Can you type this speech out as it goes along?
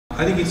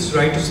I think it's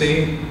right to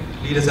say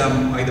leaders are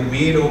either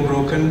made or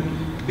broken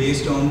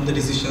based on the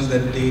decisions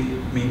that they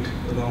make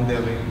along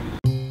their way.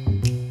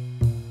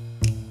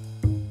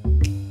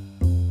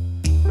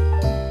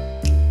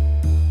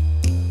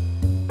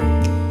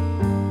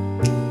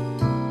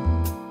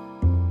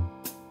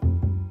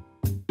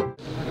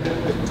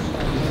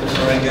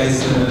 Alright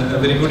guys, a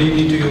very good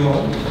evening to you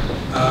all.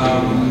 I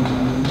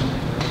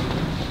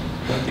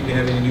don't think we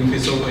have any new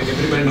face, so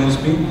everybody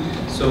knows me.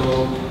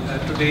 So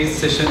today's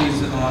session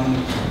is on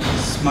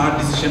smart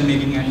decision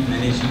making and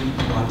managing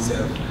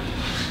oneself.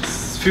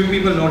 Few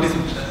people noticed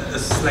a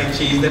slight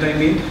change that I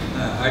made.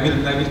 I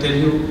will tell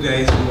you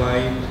guys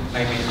why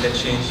I made that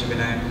change when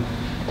I'm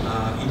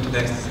into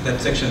that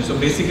section. So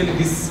basically,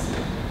 this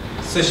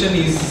session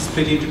is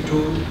split into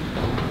two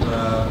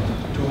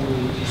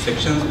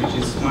sections, which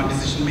is smart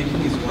decision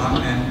making is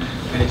one and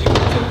managing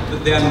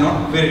oneself. They are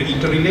not very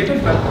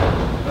interrelated, but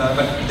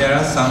there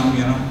are some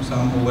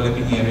some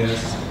overlapping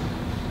areas.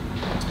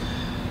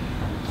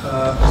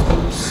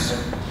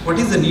 What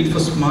is the need for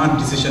smart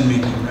decision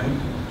making, right?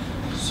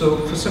 So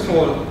first of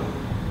all,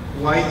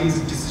 why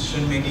is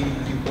decision making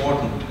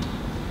important?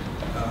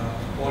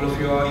 All of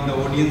you are in the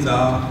audience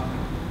are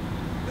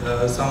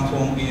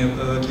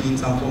working in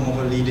some form of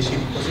a leadership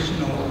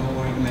position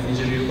or in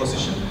managerial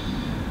position.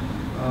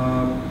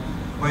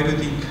 Why do you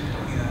think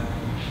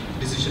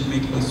decision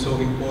making is so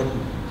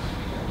important?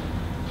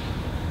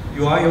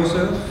 You are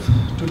yourself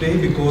today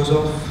because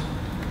of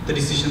the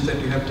decisions that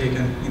you have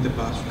taken in the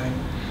past, right?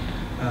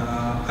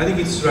 I think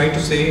it's right to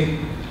say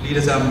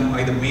leaders are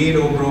either made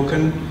or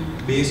broken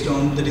based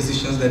on the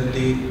decisions that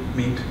they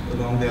make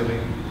along their way.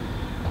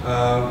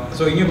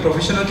 So in your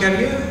professional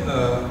career,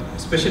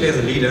 especially as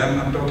a leader,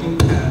 I'm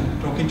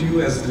talking to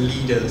you as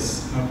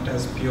leaders, not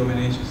as pure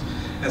managers.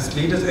 As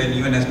leaders and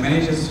even as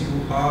managers,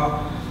 you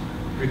are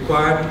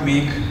required to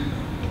make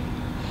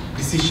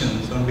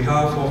decisions on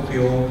behalf of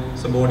your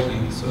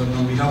subordinates, or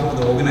on behalf of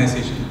the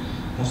organization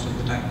most of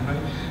the time,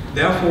 right?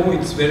 Therefore,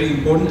 it's very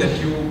important that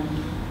you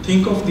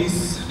think of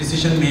this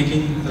decision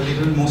making a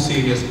little more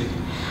seriously.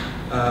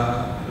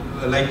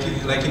 Like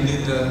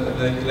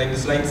the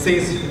slide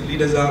says,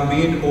 leaders are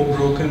made or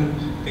broken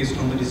based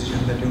on the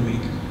decision that you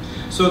make.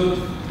 So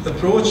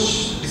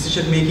approach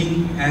decision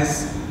making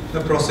as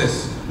a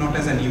process, not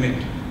as an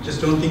event.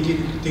 Just don't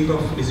think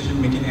of decision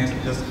making as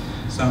just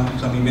some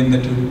event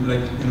that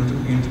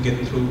you to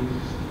get through.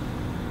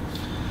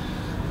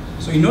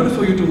 So in order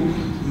for you to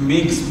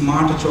make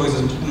smarter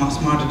choices,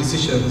 smarter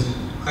decisions,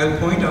 I'll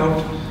point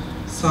out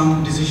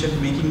some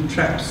decision-making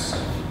traps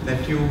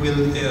that you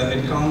will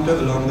encounter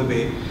along the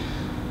way.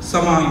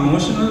 Some are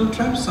emotional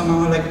traps, some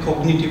are like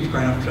cognitive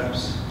kind of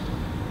traps.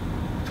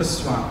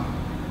 First one,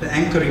 the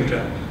anchoring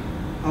trap.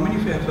 How many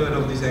of you have heard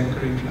of this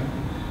anchoring trap?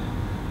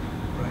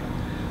 Right.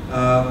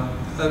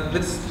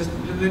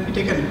 Let me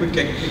take a quick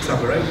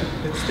example, right?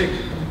 Let's take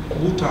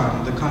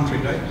Bhutan, the country,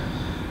 right?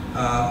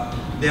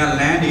 Their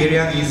land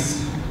area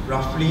is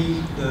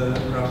roughly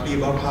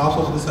about half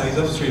of the size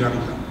of Sri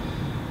Lanka.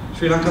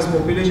 Sri Lanka's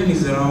population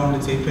is around,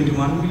 let's say,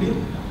 21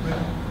 million,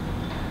 right?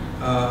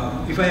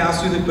 If I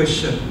ask you the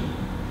question,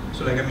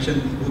 so like I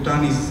mentioned,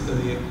 Bhutan is,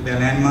 their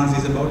landmass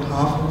is about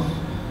half of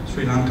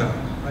Sri Lanka,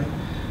 right?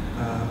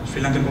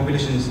 Sri Lankan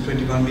population is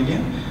 21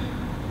 million.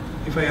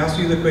 If I ask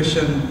you the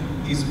question,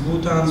 is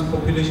Bhutan's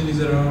population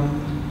is around,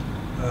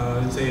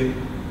 let's say,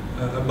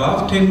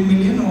 above 10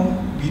 million or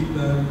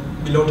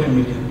below 10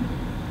 million?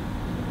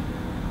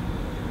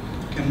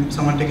 Can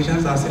someone take a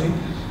chance, answer it?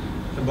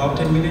 Above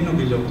 10 million or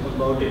below?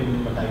 About 10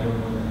 million, but I don't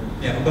know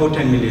that. Yeah, about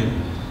 10 million.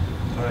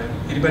 All right.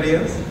 Anybody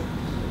else?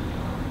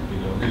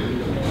 Below.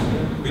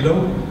 Below?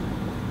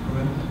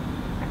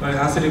 All right,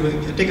 answer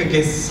it. Take a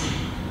guess.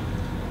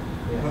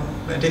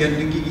 Yeah.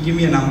 Give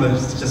me a number.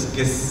 Just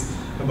guess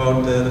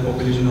about the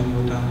population of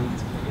Bhutan.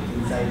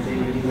 Inside say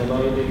it is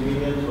about 10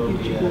 million, so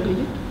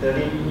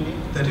 13 million.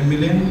 13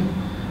 million?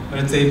 Or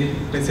let's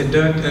say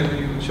dirt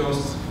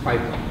shows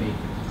 5.8.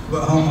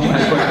 Well, how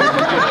much?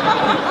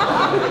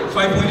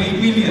 5.8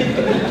 million.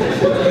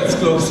 It's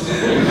close. I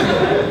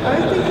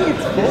think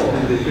it's more.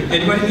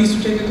 Anybody needs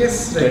to take a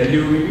guess? Right?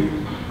 32 million.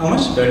 How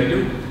much?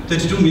 32.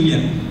 32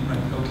 million.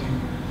 Right, okay.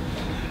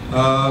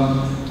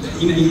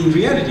 In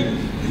reality,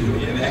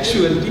 in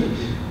actuality,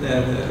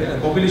 the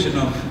population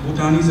of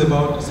Bhutan is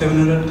about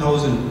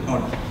 700,000,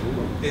 or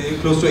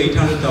close to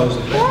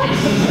 800,000.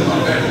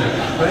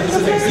 Right? So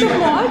it's like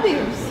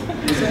Maldives.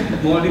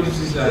 Maldives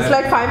is it's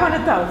like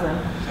 500,000.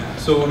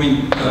 So I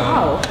mean,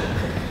 wow.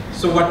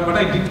 So what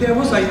I did there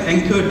was I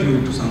anchored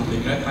you to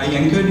something, right? I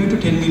anchored you to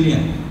 10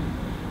 million,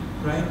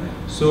 right?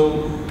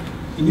 So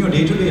in your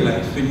day-to-day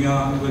life, when you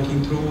are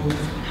working through,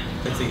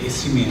 let's say,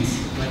 estimates,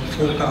 like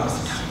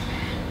forecasts,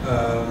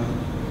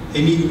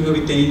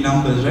 with any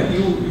numbers, right?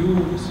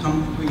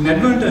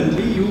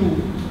 Inadvertently you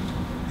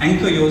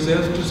anchor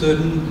yourself to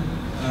certain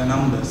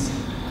numbers.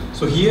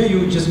 So here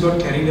you just got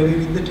carried away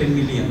with the 10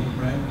 million,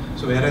 right?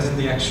 So whereas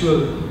the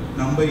actual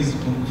number is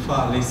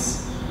far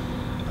less.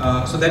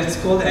 So that is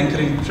called the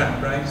anchoring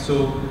trap, right?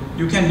 So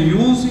you can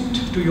use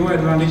it to your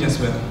advantage as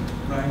well,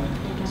 right?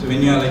 So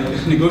when you are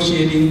like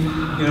negotiating,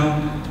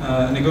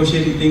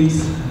 negotiating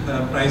things,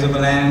 price of a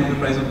land, the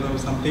price of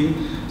something.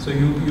 So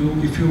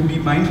if you be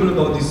mindful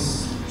about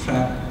this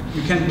trap,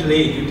 you can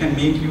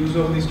make use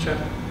of this trap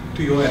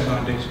to your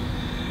advantage.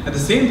 At the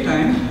same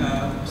time,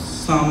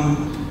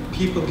 some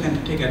people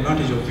can take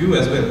advantage of you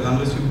as well.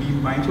 Unless you be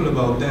mindful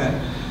about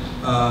that,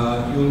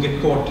 you will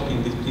get caught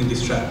in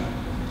this trap.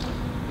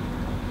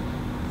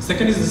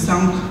 Second is the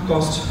sunk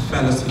cost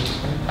fallacy.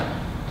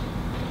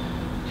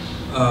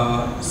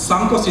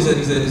 Sunk cost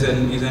is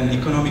an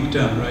economic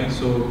term, right?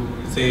 So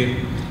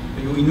say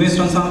you invest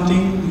on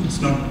something,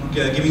 it's not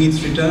giving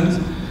its returns,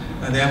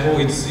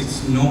 therefore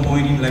it's no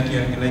point in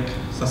like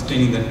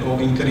sustaining that or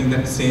incurring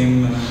that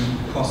same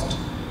cost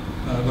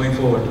going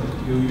forward.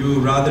 You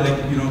rather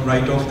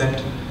write off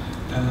that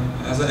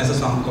as a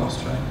sunk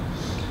cost, right?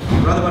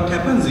 Rather, what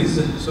happens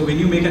is, so when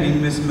you make an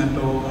investment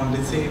or on,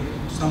 let's say,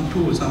 some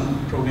tool,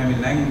 some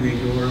programming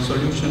language or a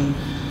solution,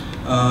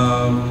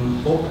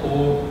 or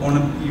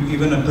on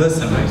even a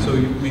person, right? So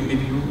maybe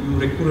you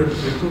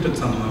recruited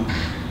someone,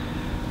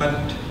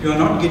 but you are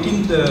not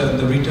getting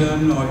the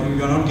return, or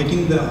you are not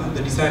getting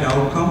the desired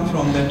outcome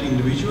from that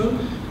individual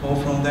or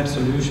from that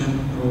solution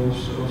or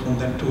from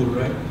that tool,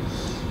 right?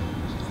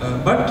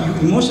 But you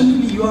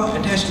emotionally you are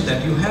attached to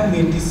that. You have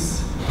made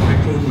this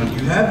recruitment,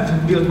 you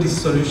have built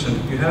this solution,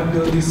 you have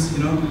built this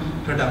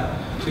product.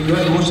 So you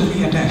are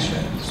emotionally attached,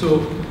 right? So,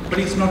 but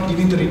it's not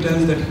giving the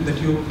returns that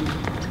you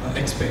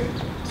expect.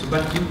 So,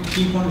 but you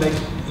keep on like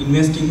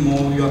investing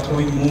more. You are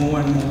throwing more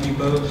and more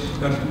people.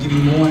 You are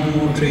giving more and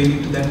more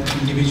training to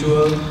that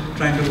individual,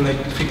 trying to like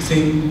fix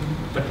him.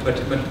 But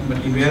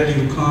in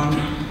reality you can't.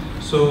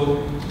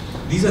 So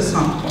these are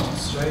some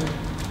costs, right?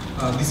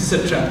 This is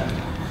a trap.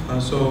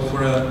 So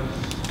for a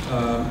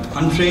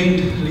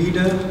untrained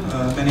leader,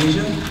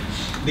 manager,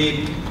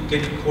 they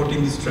get caught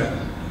in this trap.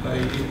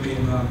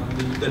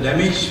 The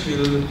damage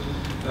will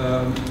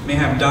may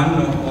have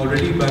done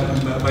already, but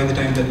by the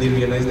time that they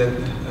realize that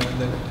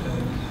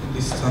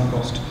this is some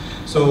cost.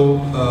 So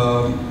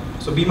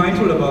so be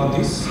mindful about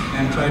this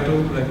and try to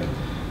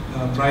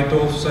like write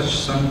off such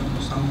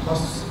some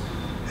costs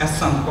as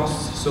some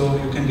costs, so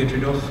you can get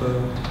rid of,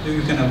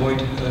 you can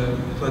avoid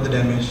further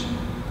damage.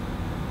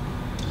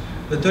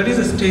 The third is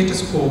a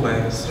status quo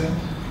bias, right?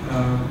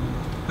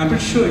 I'm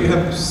pretty sure you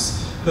have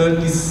heard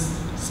this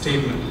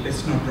statement.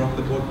 Let's not rock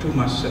the boat too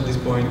much at this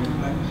point,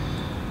 right?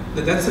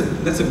 That's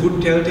a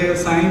good telltale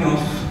sign of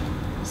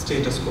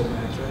status quo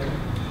bias,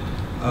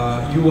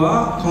 right? You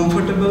are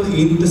comfortable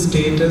in the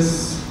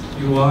status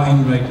you are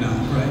in right now,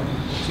 right?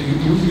 So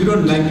you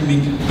don't like to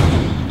make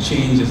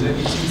changes, right?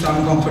 It's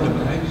uncomfortable,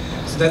 right?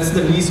 So that's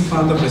the least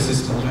path of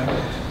resistance,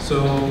 right?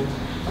 So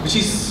which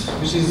is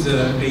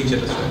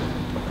dangerous, right?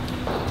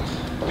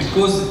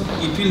 Because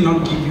it will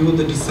not give you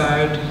the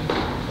desired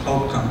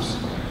outcomes.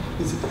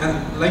 It's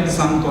like the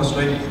sunk cost,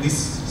 right? This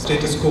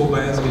status quo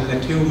bias will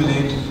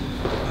accumulate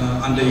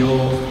under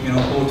your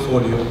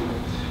portfolio.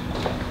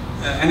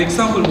 An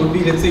example would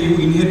be, let's say you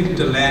inherit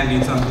the land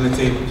in some, let's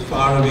say,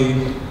 far away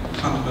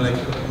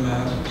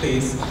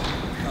place,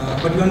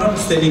 but you are not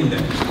selling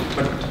them.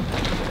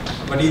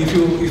 But if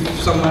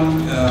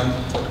someone, in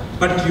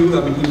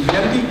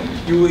reality,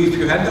 if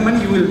you had the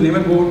money, you will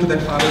never go to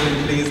that far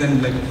away place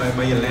and like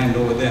buy a land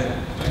over there.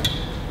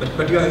 Right?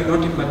 But you are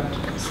not.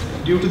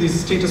 But due to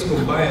this status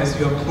quo bias,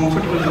 you are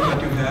comfortable with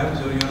what you have,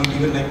 so you are not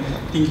even like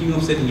thinking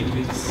of selling it.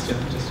 It's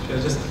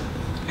just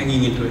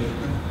hanging into it.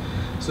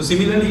 Right? So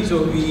similarly,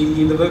 so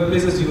in the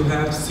workplaces you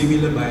have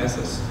similar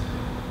biases.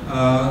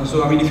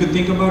 So I mean, if you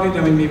think about it,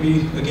 I mean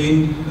maybe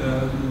again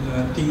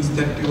things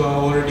that you are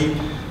already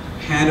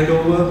handed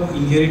over,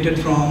 inherited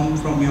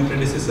from your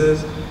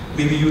predecessors.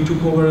 Maybe you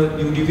took over a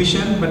new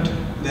division, but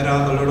there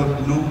are a lot of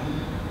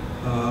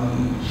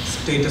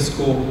status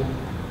quo.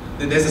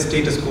 There's a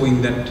status quo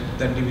in that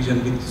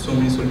division with so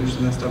many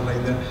solutions and stuff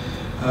like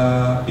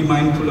that. Be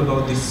mindful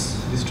about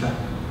this trap.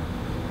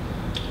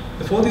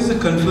 The fourth is the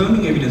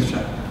confirming evidence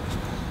trap.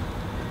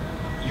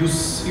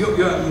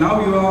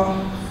 Now you are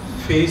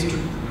faced.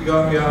 You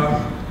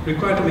are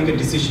required to make a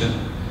decision,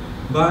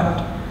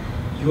 but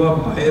you are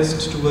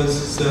biased towards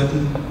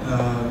certain,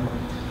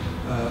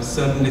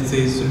 let's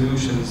say,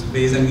 solutions,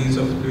 ways and means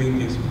of doing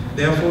things.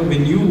 Therefore,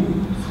 when you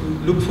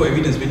look for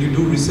evidence, when you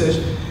do research,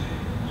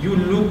 you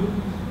look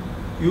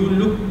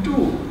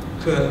to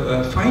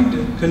find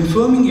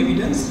confirming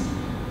evidence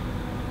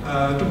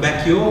to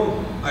back your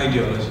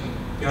ideology.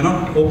 You are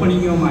not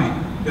opening your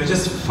mind. You are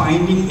just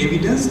finding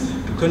evidence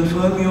to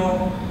confirm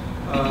your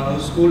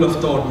school of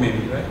thought,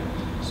 maybe, right?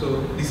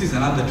 So this is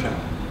another trap.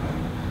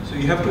 Right? So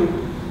you have to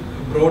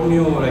broaden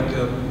your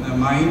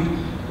mind,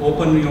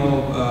 open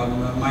your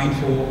mind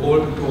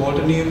to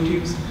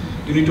alternatives.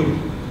 You need to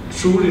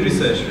truly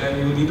research, right?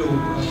 You need to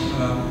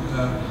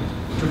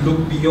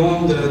look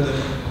beyond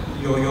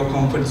your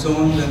comfort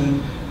zones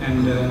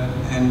and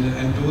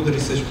do the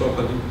research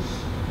properly.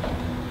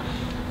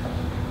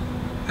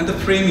 And the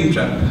framing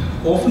trap.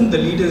 Often the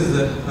leaders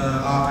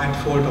are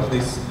at fault of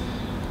this.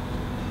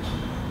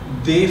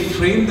 They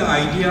frame the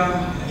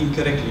idea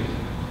incorrectly.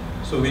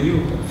 So when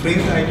you frame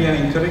the idea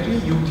incorrectly,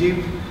 you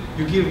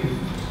give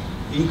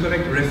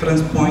incorrect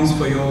reference points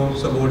for your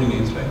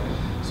subordinates, right?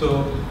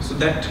 So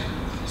that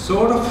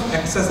sort of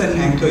acts as an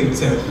anchor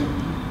itself.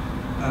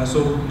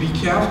 So be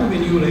careful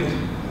when you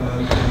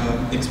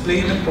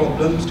explain a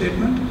problem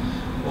statement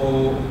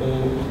or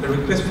a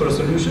request for a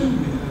solution.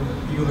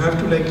 You have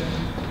to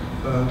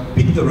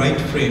pick the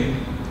right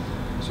frame.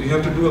 So you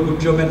have to do a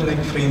good job at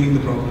framing the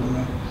problem,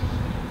 right?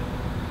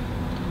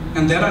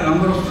 And there are a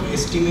number of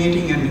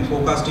estimating and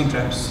forecasting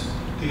traps.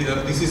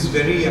 This is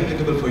very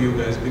applicable for you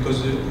guys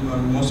because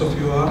most of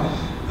you are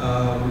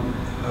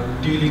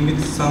dealing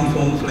with some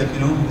form of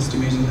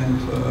estimation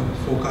and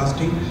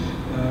forecasting,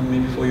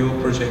 maybe for your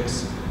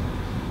projects.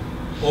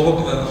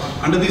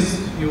 Under this,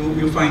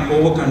 you find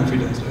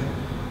overconfidence, right?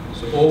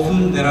 So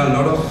often there are a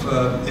lot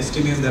of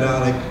estimates that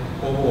are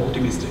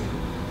over-optimistic.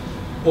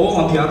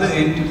 Or on the other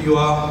end, you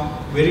are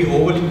very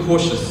overly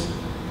cautious,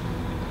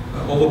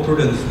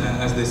 over-prudence,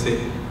 as they say.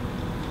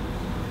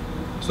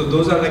 So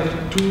those are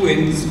two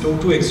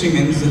extreme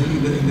ends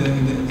in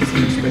the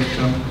same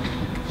spectrum.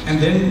 And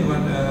then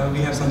we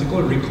have something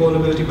called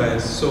recallability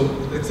bias. So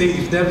let's say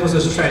if there was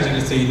a tragic,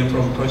 let's say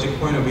from a project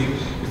point of view,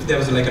 if there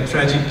was a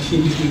tragic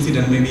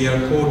incident, maybe a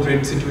code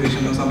red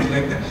situation or something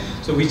like that,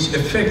 so which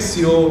affects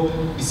your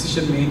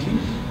decision making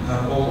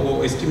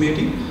or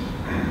estimating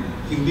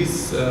in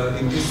this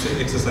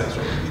exercise,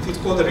 right? It's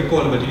called the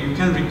recallability. You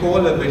can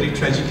recall a very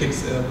tragic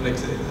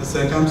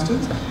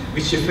circumstance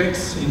which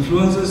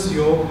influences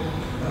your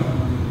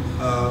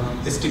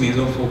estimates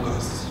or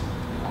forecasts.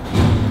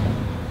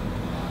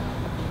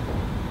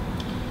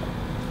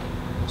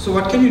 So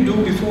what can you do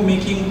before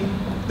making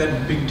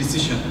that big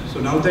decision? So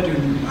now that you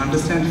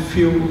understand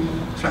few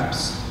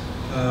traps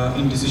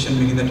in decision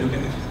making that you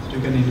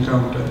can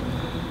encounter,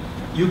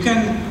 you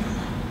can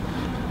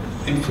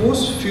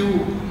enforce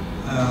few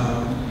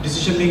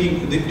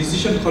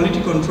decision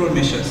quality control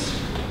measures,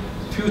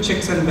 few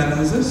checks and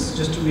balances,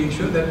 just to make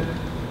sure that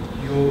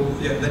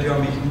you are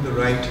making the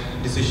right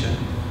decision,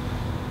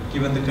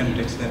 given the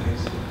context that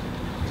is.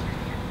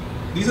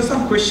 These are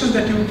some questions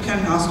that you can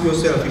ask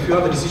yourself. If you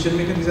are the decision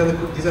maker,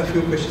 these are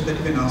few questions that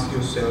you can ask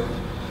yourself.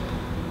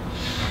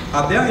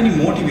 Are there any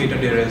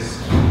motivated errors?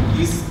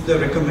 Is the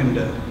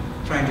recommender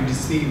trying to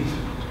deceive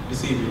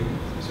you?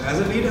 So as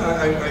a leader,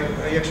 I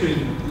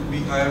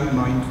am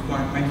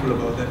mindful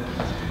about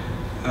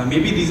that.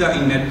 Maybe these are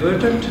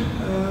inadvertent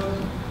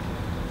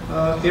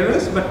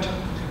errors, but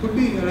it could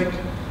be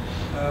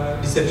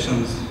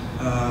deceptions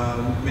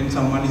when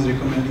someone is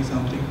recommending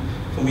something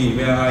for me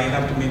where I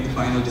have to make the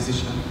final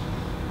decision.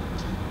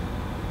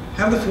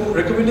 Have the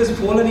recommenders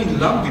fallen in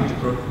love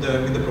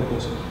with the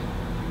proposal?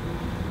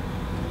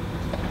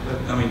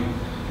 I mean,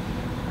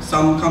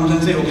 some comes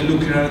and say, okay,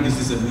 look, this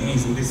is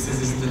amazing. This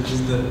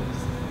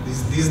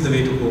is the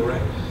way to go,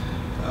 right?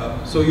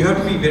 So you have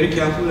to be very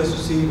careful as to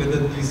see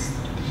whether these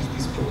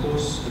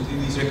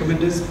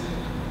recommenders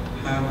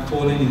have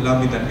fallen in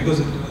love with that, because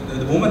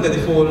the moment that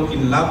they fall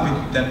in love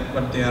with that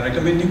what they are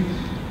recommending,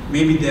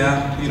 maybe they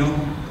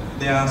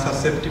are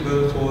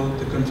susceptible for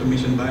the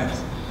confirmation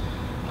bias,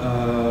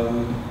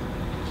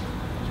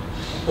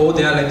 or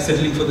they are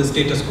settling for the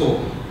status quo,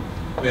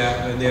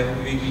 where they are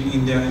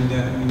in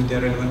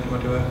their relevant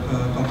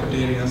comfort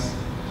areas.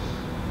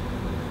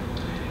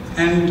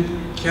 And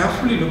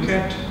carefully look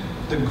at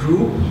the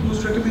group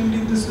who's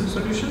recommending this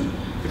solution.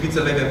 If it's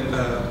a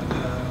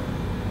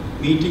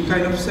meeting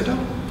kind of setup,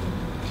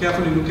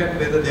 carefully look at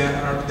whether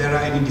there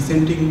are any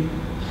dissenting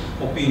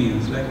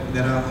opinions. Like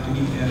there are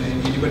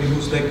anybody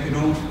who's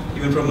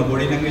even from a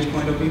body language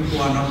point of view, who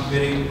are not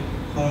very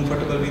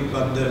comfortable with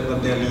what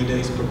their leader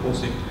is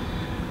proposing.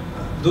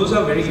 Those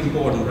are very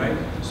important, right?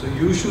 So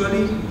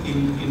usually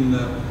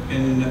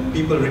in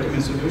people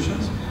recommend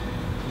solutions,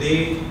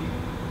 they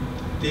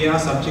are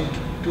subject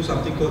to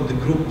something called the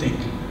group think.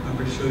 I'm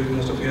pretty sure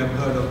most of you have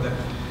heard of that.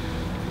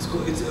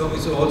 It's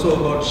also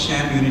about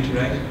sham unity,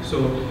 right?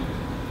 So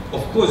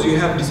of course you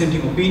have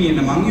dissenting opinion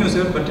among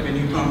yourself, but when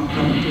you come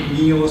to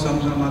me or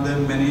some other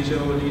manager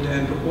or leader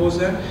and propose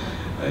that,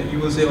 you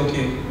will say,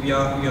 okay, we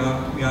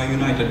are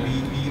united.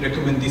 We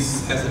recommend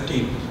this as a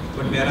team,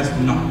 but whereas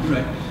not,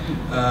 right?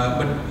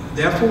 But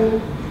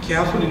therefore,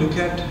 carefully look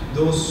at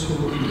those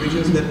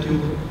individuals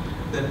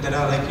that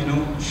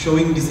are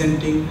showing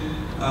dissenting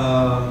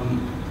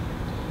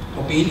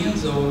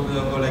opinions or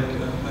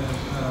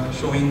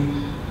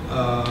showing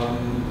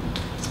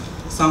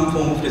some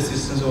form of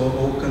resistance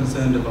or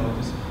concerned about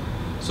this.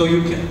 So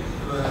you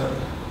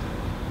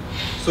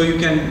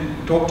can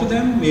talk to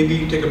them,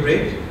 maybe take a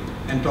break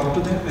and talk to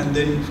them, and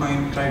then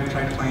try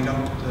to find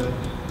out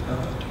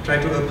try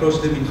to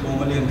approach them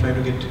informally and try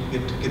to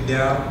get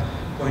their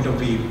point of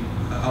view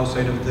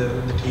outside of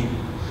the team.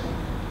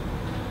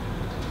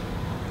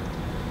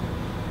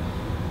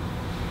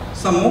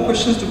 Some more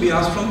questions to be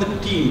asked from the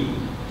team.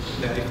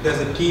 If there's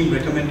a team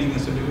recommending a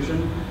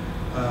solution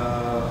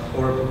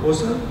or a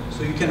proposal,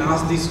 so you can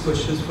ask these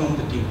questions from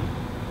the team.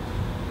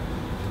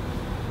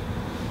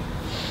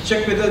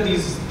 Check whether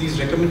these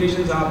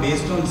recommendations are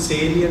based on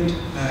salient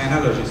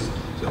analogies.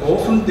 So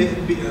often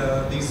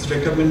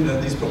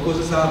these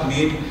proposals are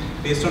made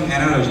based on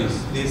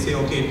analogies. They say,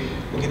 okay,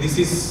 this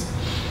is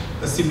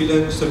a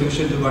similar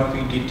solution to what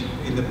we did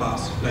in the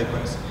past.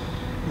 Likewise,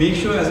 make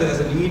sure as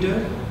a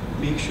leader,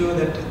 make sure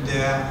that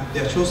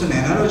their chosen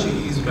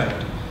analogy is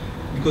right.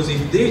 Because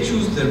if they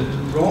choose the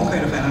wrong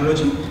kind of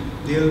analogy,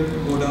 they'll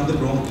go down the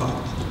wrong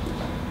path.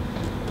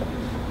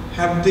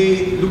 Have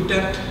they looked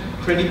at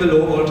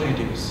credible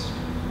alternatives?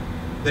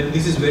 That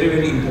this is very,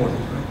 very important,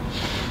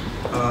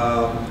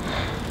 right?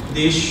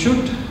 They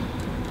should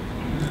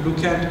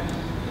look at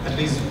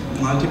least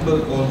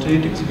multiple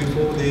alternatives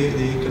before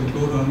they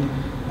conclude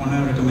on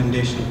a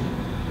recommendation.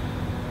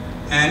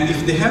 And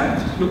if they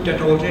have looked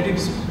at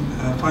alternatives,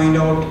 find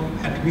out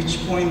at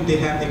which point they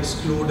have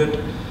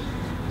excluded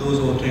those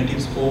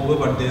alternatives over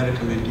what they are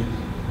recommending.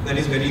 That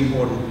is very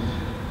important.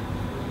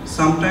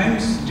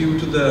 Sometimes, due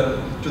to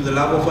the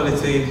love of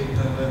let's say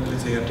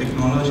a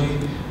technology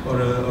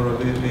or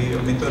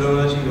a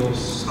methodology or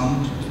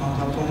some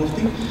form of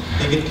thing,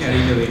 they get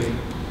carried away.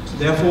 So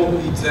therefore,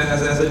 it's,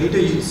 as a leader,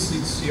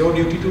 it's your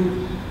duty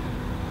to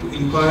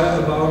inquire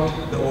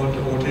about the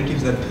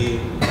alternatives that they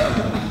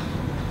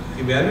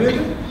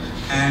evaluated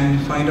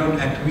and find out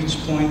at which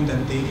point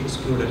that they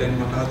excluded and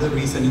what are the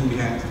reasoning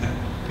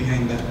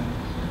behind that.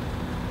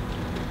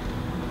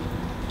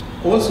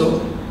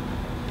 Also,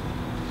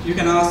 you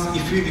can ask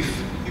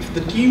if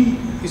the team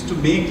is to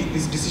make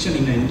this decision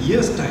in a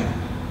year's time,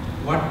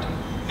 what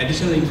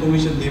additional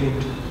information they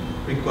would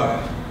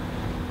require.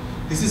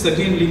 This is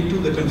again linked to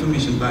the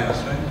confirmation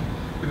bias, right?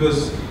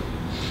 Because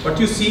what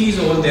you see is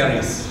all there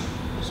is.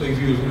 So if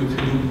you do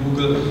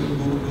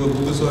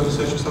Google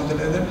search or something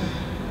like that,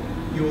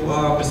 you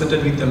are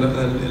presented with a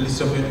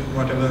list of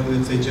whatever,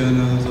 let's say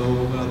journals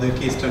or other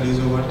case studies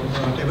or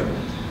whatever.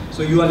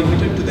 So you are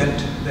limited to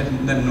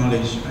that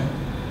knowledge, right?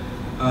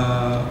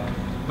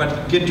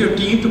 But get your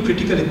team to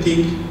critically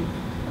think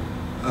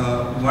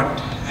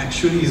what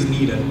actually is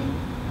needed.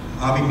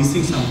 Are we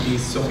missing some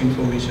piece of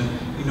information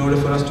in order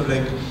for us to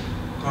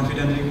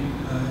confidently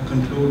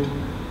conclude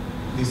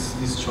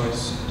this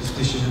choice, this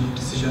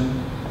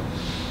decision?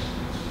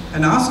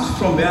 And ask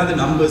from where the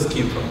numbers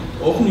came from.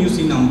 Often you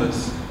see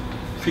numbers,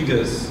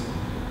 figures.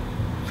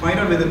 Find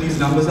out whether these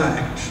numbers are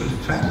actual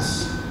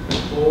facts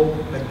or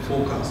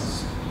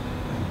forecasts.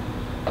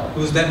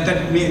 Because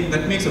that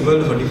makes a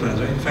world of a difference,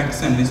 right?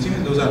 Facts and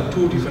estimates, those are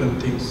two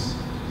different things.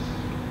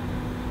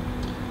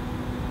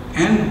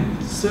 And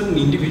certain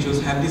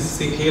individuals have this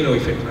halo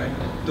effect, right?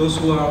 Those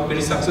who are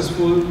very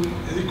successful,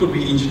 it could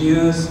be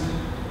engineers,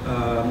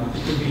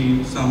 it could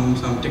be some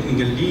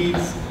technical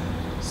leads,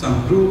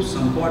 some groups,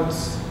 some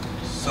pods,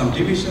 some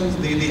divisions.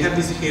 They have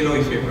this halo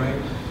effect, right?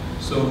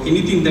 So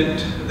anything that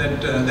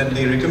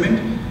they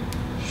recommend,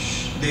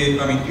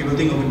 people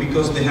think of it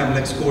because they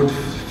have scored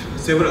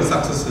several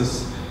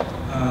successes.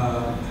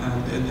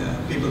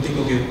 And people think,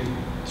 okay,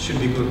 should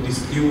be good.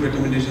 This new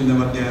recommendation,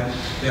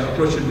 their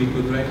approach should be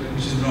good, right?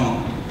 Which is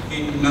wrong.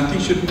 Nothing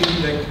should be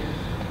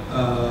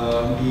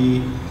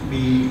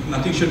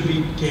nothing should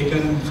be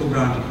taken for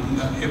granted.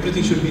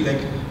 Everything should be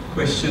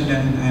questioned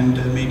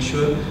and make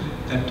sure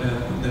that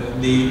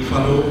they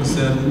follow a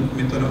certain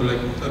method of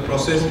a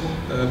process,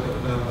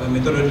 a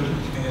methodology.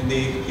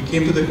 They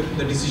came to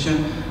the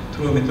decision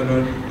through a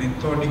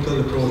methodical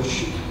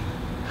approach.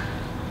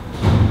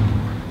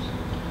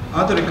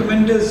 Are the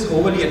recommenders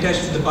overly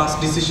attached to the past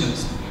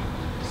decisions?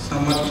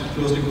 Somewhat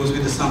closely goes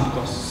with the sunk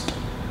costs,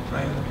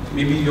 right?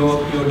 Maybe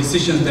your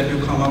decisions that you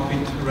come up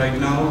with right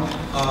now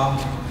are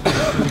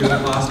your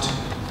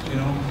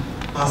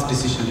past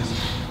decisions.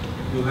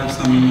 You have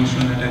some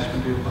emotional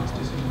attachment to your past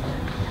decisions.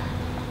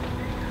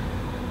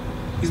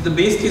 Is the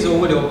base case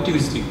overly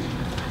optimistic?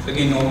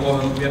 Again,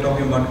 we are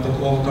talking about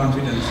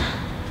overconfidence.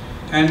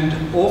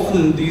 And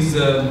often these,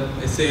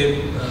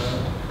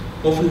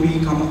 often we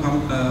come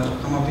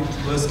up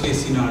with worst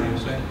case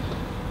scenarios, right?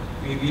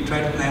 We try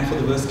to plan for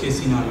the worst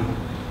case scenario.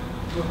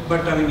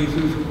 But if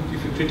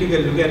you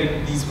critically look at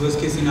it, these worst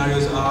case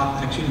scenarios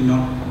are actually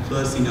not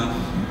worse enough,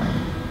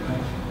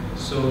 right?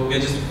 So we are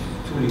just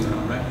fooling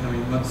around,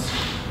 right?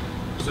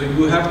 So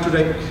you have to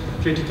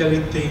critically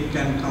think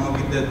and come up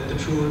with the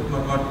true,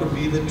 what could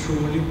be the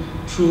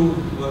true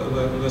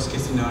worst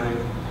case scenario.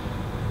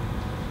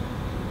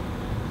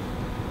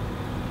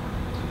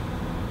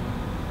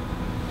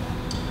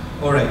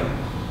 All right.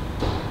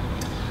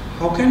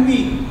 How can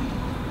we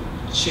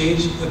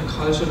change the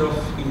culture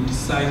of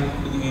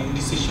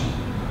indecision?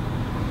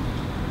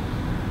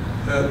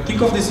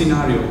 Think of the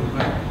scenario,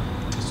 right?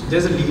 So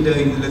there's a leader.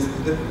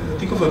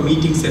 Think of a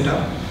meeting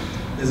setup.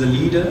 There's a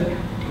leader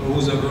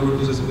who's a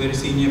very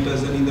senior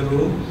person in the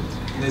room.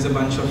 There's a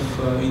bunch of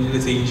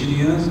let's say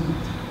engineers,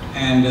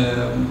 and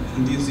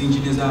these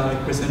engineers are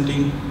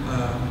presenting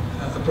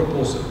a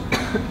proposal,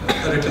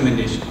 a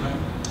recommendation, right?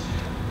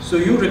 So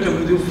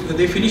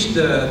they finished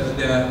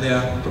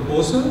their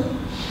proposal,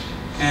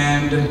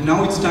 and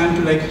now it's time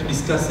to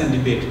discuss and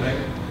debate, right?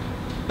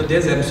 But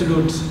there's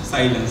absolute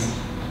silence.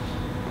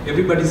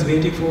 Everybody's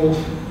waiting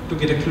to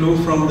get a clue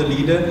from the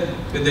leader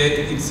whether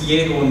it's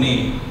yay or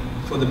nay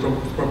for the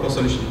proposed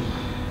solution.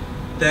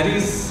 that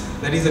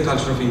is a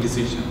culture of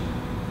indecision,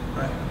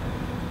 right?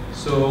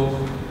 So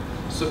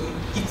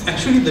it's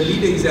actually the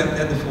leader is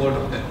at the fault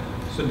of that.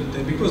 So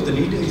because the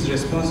leader is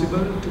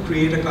responsible to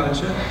create a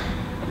culture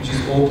which is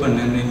open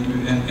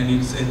and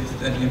it's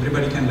that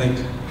everybody can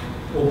like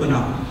open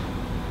up.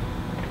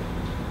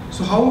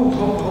 So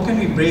how can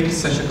we break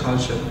such a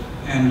culture?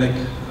 And like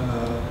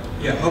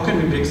how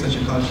can we break such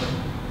a culture?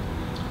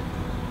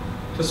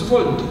 First of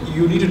all,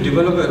 you need to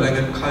develop a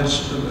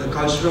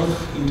culture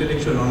of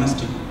intellectual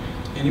honesty.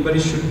 Anybody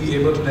should be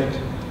able to like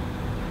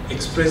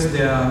express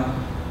their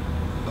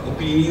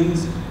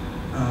opinions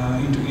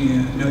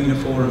in a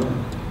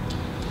forum.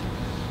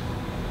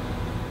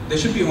 There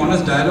should be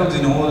honest dialogues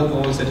in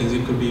all settings.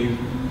 It could be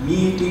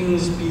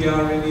meetings,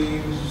 PR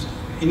reviews,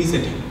 any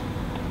setting.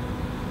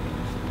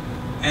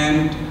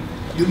 And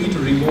you need to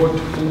reward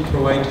who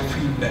provide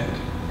feedback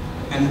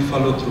and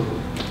follow through.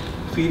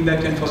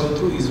 Feedback and follow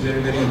through is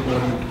very, very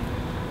important.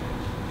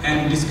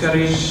 And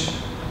discourage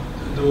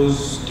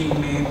those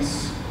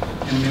teammates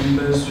and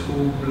members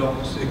who block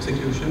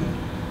execution,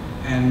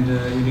 and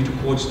you need to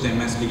coach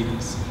them as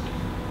leaders.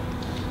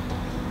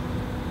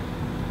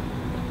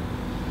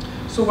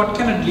 So what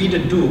can a leader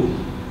do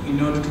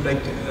in order to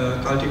like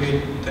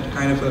cultivate that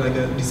kind of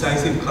a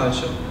decisive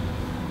culture?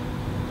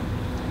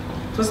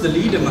 First, the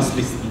leader must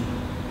listen,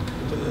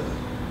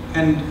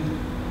 and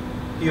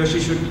he or she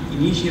should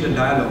initiate a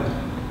dialogue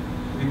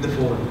with the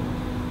forum.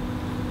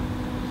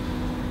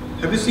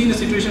 Have you seen a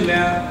situation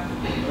where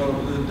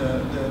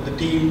the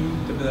team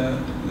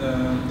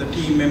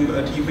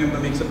member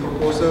makes a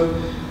proposal?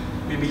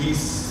 Maybe he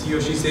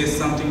or she says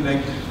something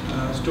like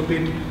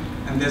stupid,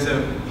 and there's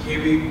a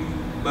heavy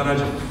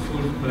barrage of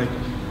full like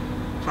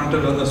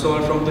frontal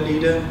assault from the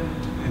leader,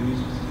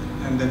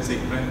 and that's it,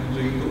 right? So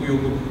you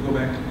go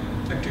back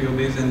to your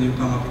base and you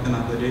come up with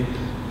another day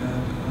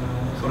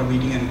for a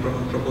meeting and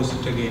propose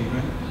it again,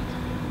 right?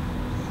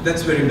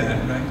 That's very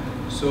bad, right?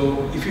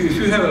 So if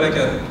you have like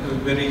a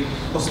very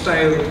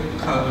hostile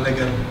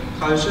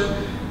culture,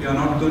 you are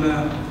not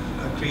gonna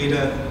create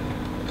a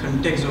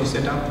context or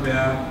setup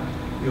where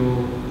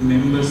your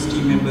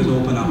team members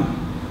open up.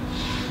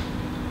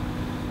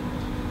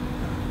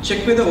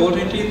 Check whether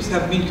alternatives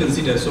have been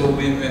considered. So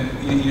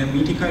in a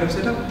meeting kind of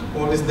setup,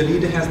 always the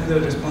leader has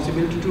the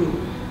responsibility to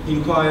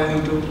inquire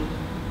into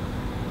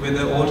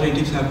whether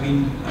alternatives have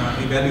been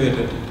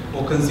evaluated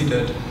or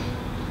considered.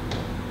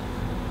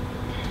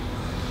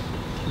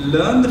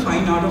 Learn the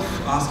fine art of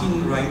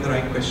asking the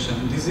right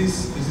question. This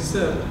is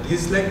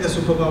like the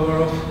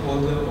superpower of all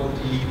the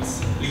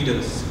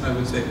leaders, I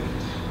would say.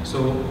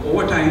 So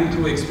over time,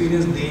 through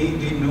experience,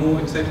 they know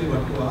exactly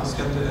what to ask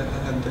in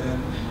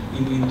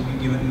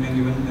a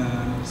given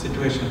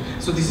situation.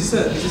 So this is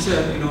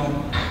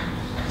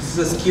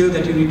a skill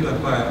that you need to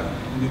acquire.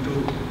 You need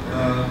to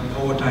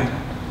over time.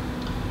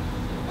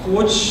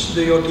 Coach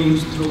your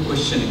teams through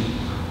questioning.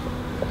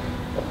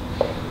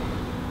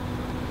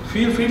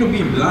 Feel free to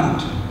be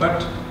blunt,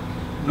 but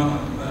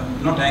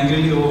not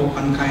angrily or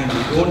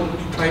unkindly. Don't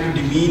try to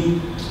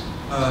demean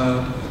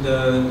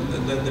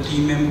the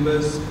team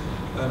members,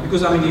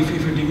 because I mean, if you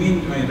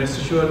demean, rest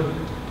assured,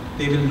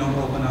 they will not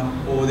open up,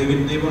 or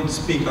they won't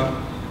speak up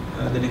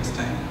the next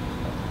time.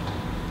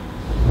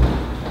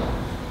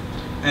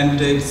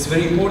 And it's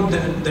very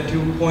important that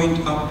you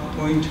point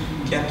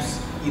gaps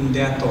in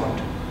their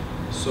thought.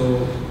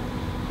 So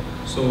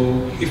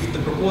if the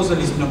proposal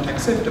is not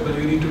acceptable,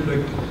 you need to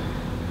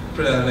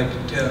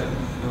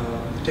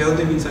tell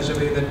them in such a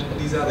way that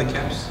these are the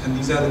gaps and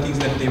these are the things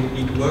that they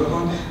need to work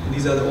on, and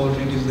these are the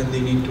alternatives that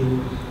they need to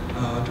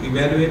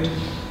evaluate,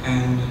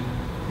 and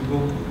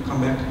you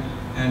come back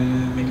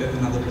and make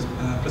another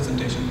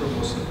presentation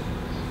proposal.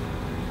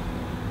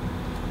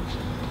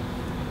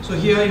 So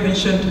here I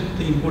mentioned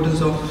the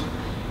importance of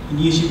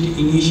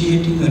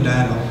initiating a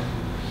dialogue.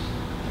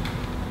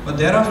 But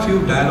there are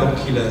few dialogue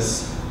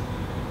killers.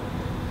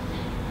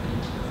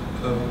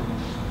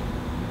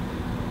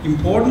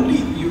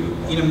 Importantly,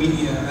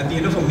 at the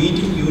end of a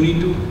meeting, you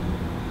need to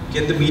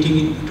get the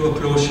meeting into a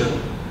closure.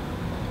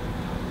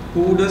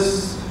 Who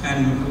does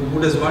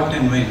what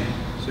and when.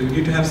 So you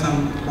need to have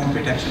some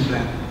concrete action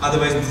plan.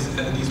 Otherwise,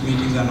 these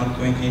meetings are not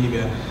going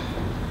anywhere.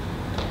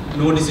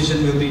 No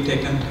decision will be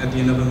taken at the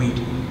end of a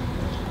meeting.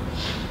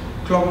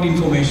 Clogged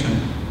information.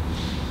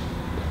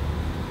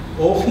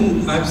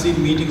 Often I've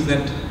seen meetings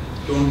that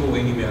don't go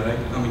anywhere, right?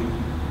 I mean,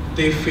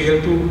 they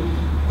fail to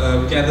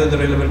gather the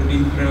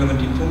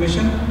relevant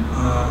information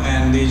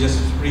and they just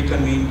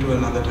reconvene to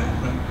another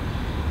time, right?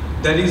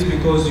 That is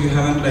because you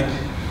haven't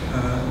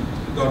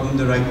gotten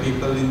the right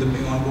people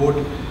on board,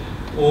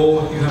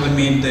 or you haven't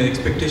made the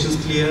expectations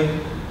clear,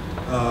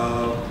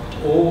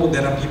 or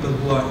there are people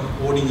who are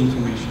hoarding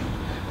information.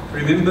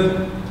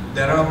 Remember,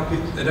 there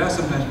are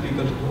sometimes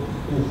people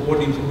who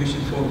hoard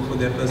information for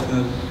their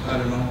personal,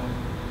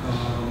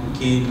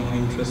 gain or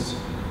interest.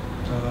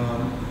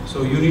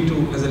 So you need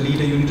to, as a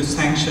leader, you need to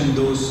sanction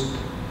those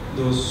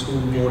who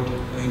hoard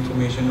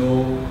information,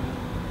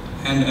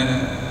 and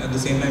at the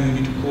same time you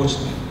need to coach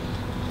them.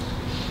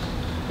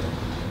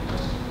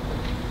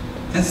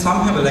 And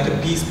some have like a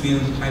piecemeal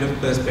kind of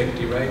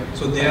perspective, right?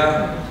 So they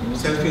are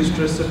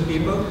self-interested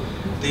people.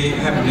 They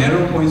have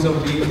narrow points of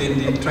view. Then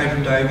they try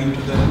to dive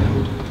into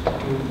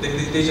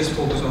they just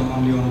focus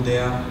only on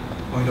their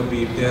point of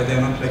view.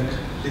 They're not like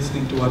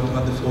listening to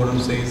what the forum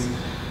says.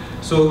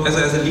 So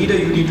as a leader,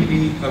 you need to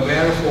be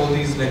aware of all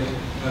these like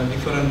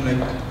different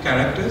like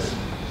characters,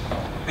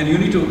 and you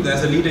need to,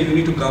 as a leader, you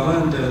need to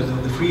govern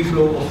the free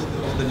flow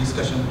of the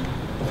discussion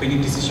of any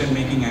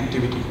decision-making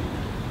activity.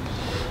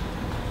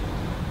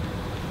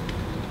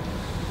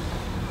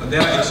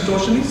 There are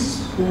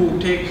extortionists who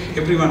take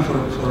everyone for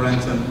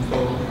ransom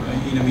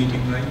in a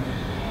meeting, right?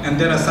 And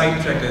there are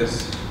side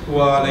trackers who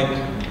are like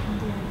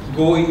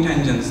go in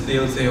tangents.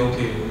 They'll say,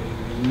 okay,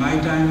 in my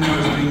time I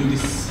was doing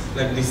this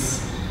like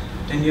this.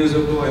 10 years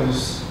ago I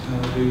was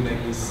doing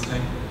like this.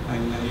 Like,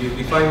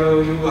 if I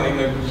were you, I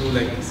would do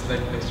like this,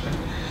 right?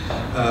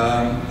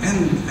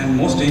 And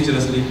most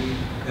dangerously,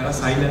 there are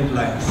silent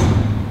liars.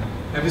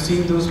 Have you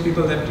seen those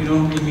people that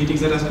in meetings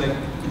that are like,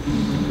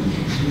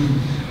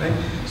 right?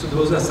 So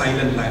those are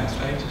silent liars,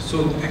 right?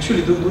 So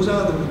actually, those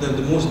are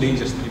the most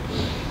dangerous people.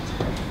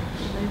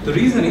 The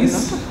reason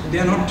is they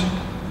are not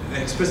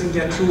expressing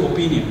their true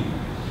opinion,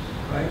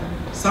 right?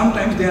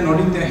 Sometimes they are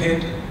nodding their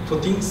head for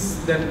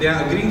things that they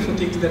are agreeing for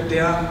things that they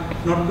are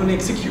not going to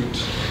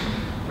execute,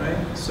 right?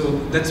 So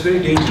that's very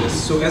dangerous.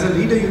 So as a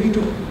leader, you need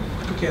to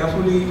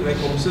carefully like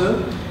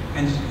observe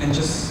and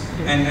just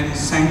and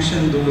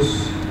sanction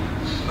those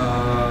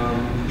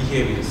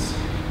behaviors.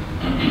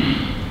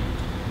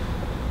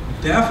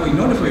 Therefore, in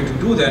order for you to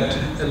do that,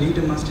 a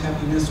leader must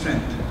have inner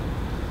strength.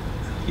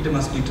 A leader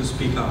must need to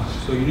speak up.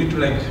 So you need to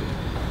like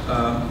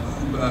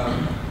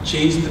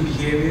change the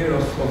behavior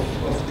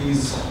of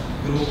these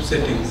group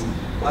settings.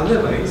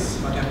 Otherwise,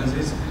 what happens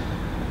is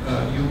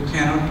you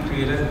cannot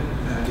create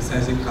a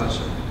decisive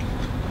culture.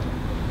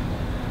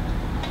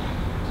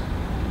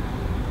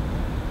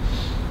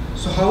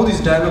 So how this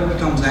dialogue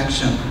becomes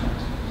action?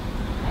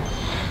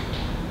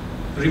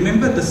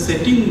 Remember, the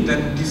setting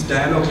that this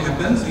dialogue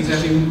happens is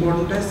as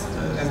important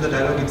as the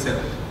dialogue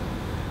itself.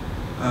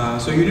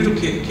 So you need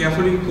to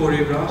carefully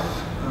choreograph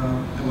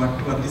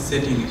what this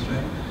setting is,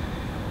 right?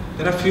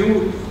 There are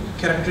few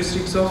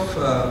characteristics of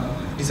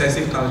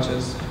decisive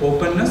cultures.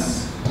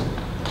 Openness.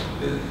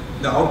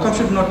 The outcome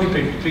should not be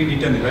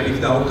predetermined, right? If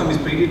the outcome is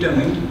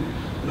predetermined,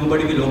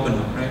 nobody will open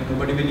up, right?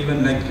 Nobody will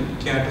even like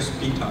care to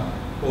speak up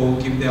or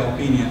give their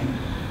opinion.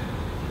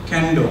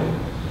 Candor.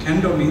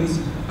 Candor means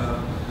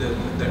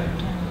that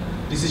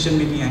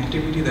decision-making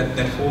activity,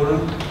 that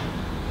forum.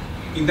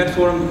 In that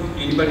forum,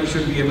 anybody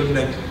should be able to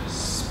like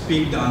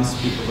speak the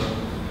unspeakable.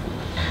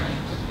 Right?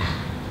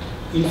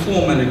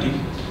 Informality,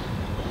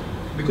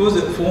 because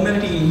the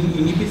formality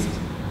inhibits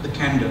the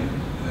candor,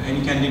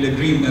 any candid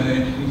agreement,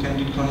 any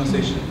candid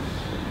conversation.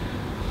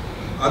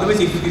 Otherwise,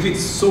 if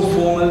it's so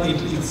formal,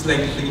 it's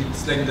like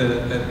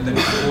the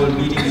whole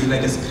meeting is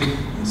like a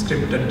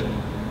scripted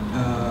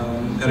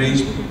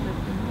arrangement.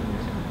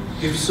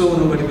 If so,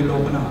 nobody will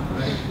open up,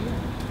 right?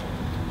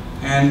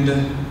 And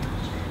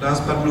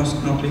last but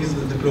not least,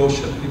 the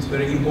closure. It's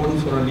very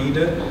important for a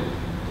leader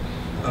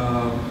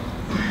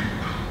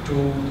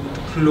to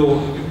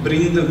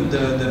bring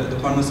the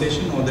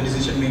conversation or the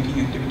decision-making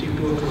activity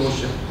to a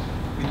closure.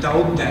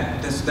 Without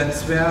that,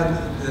 that's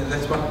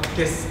what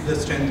tests the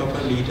strength of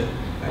a leader.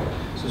 Right?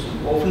 So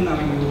often,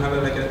 I mean, you have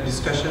a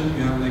discussion,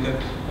 you have like an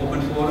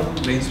open forum,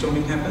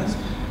 brainstorming happens,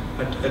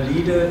 but a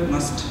leader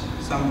must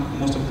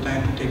most of the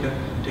time to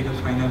take a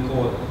final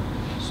call.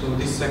 So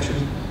this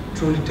actually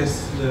truly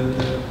tests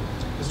the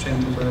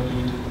strength of a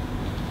leader.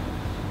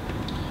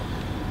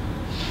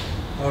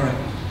 All right.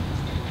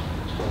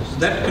 So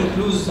that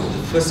concludes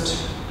the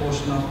first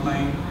portion of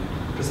my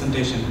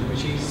presentation,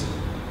 which is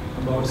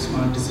about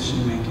smart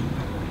decision making.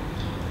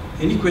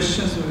 Any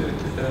questions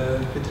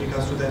with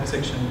regards to that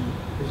section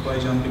before I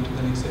jump into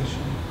the next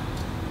section?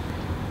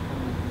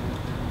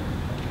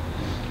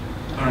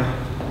 All right.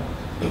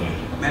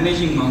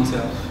 Managing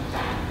oneself.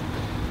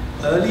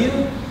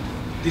 Earlier,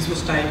 this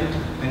was titled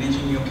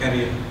Managing Your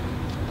Career.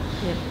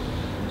 Yeah.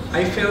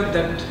 I felt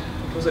that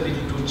it was a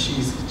little too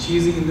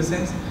cheesy in the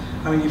sense.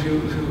 I mean, if you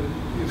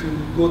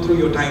go through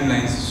your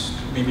timelines,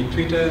 maybe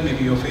Twitter,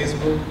 maybe your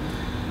Facebook,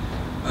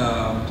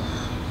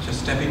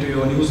 just tap into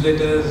your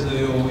newsletters,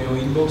 your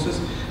inboxes.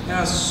 There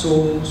are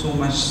so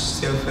much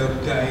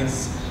self-help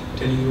guides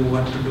telling you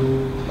what to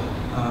do,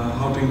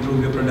 how to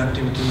improve your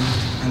productivity,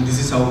 and this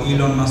is how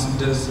Elon Musk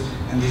does,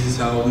 and this is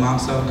how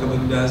Mark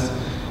Zuckerberg does,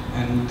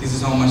 and this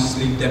is how much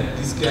sleep that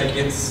this guy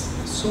gets.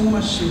 So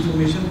much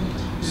information,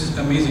 which is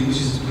amazing,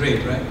 which is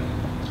great, right?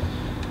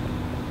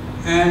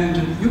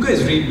 And you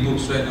guys read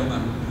books, right?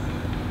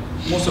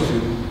 Most of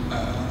you,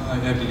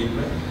 I believe,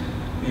 right?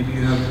 Maybe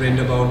you have read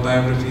about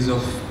biographies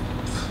of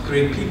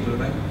great people,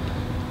 right?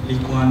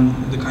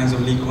 The kinds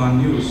of Lee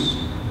Kuan Yews.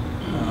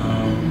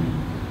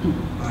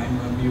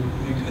 You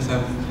guys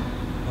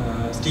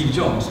have Steve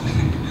Jobs.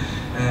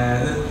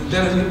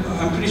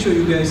 I'm pretty sure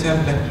you guys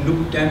have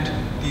looked at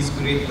these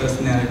great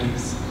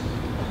personalities,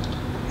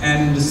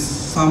 and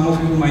some of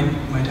you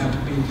might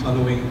have been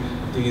following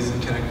these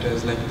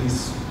characters like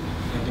these,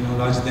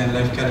 larger than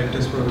life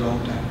characters for a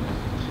long time.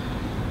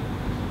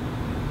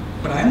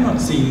 But I'm not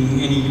seeing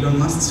any Elon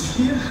Musk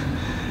here.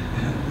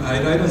 I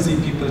don't see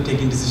people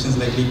taking decisions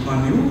like Lee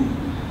Kuan Yew.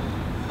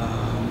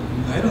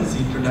 I don't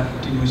see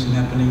product innovation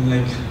happening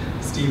like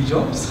Steve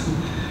Jobs.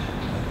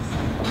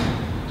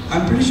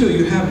 I'm pretty sure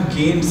you have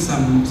gained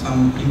some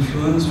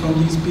influence from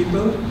these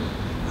people.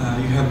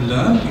 You have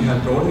learned, you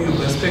have broadened your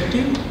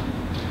perspective.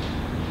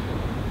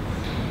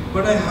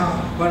 But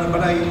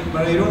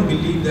I don't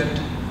believe that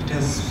it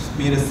has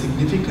made a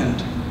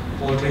significant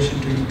alteration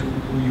to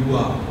who you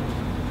are,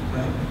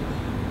 right?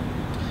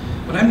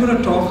 But I'm going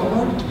to talk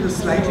about, it will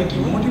slightly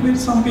demotivate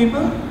some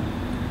people.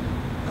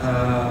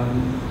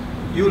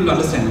 You will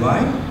understand why.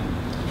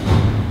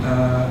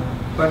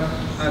 But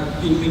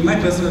in my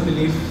personal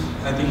belief,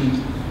 I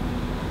think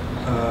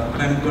what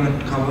I'm going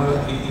to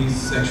cover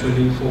is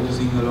actually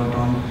focusing a lot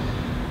on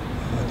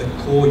the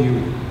core you.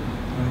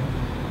 Right?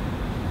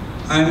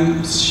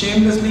 I'm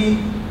shamelessly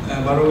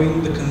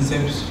borrowing the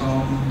concepts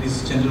from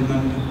this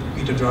gentleman,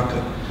 Peter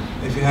Drucker.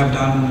 If you have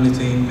done, let's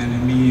say, an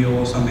MBA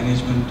or some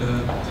management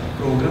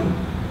program,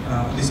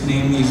 this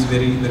name is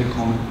very, very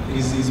common.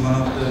 He's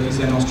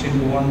an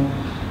Austrian-born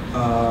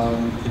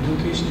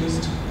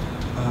educationist,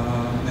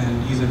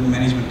 and he's a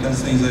management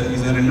consultant.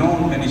 He's a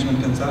renowned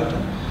management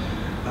consultant.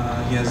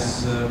 He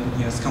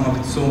has come up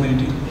with so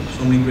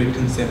many great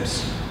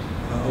concepts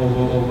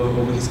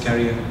over his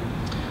career.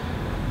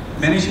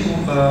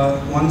 Managing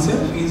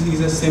Oneself is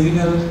a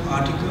seminal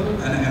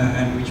article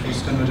and which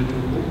was converted to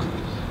a book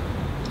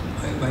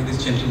by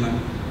this gentleman.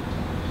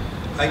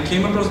 I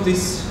came across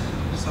this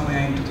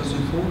somewhere in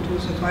 2004,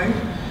 2005,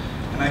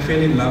 and I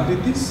fell in love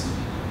with this.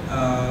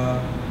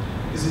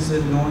 This is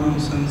a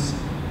no-nonsense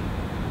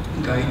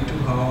guide to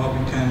how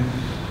you can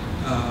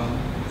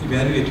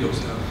evaluate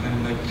yourself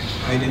and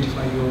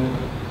identify your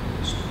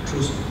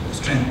true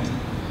strength.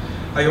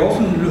 I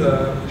often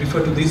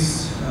refer to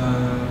this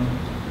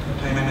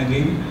time and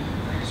again.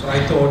 So I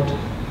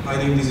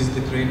think this is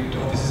a great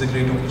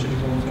opportunity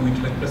for me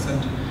to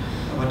present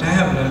what I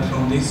have learned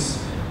from this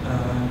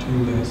to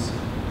you guys.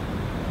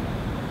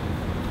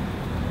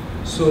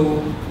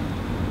 So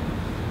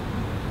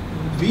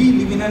we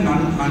live in an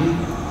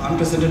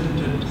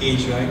unprecedented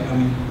age, right? I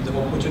mean, the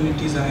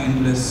opportunities are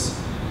endless.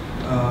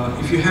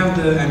 If you have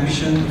the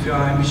ambition, if you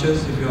are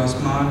ambitious, if you are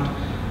smart,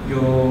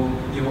 your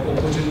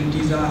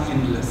opportunities are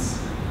endless.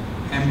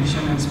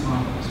 Ambition and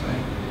smartness,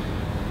 right?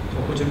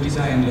 Opportunities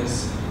are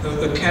endless.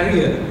 A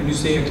career, when you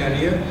say a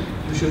career,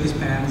 usually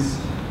spans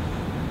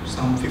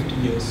some 50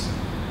 years.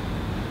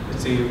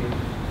 Let's say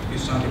you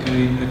start a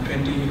career at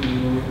 20,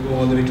 you go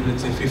all the way to,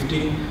 let's say,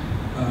 50.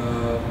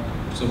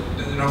 So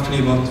roughly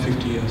about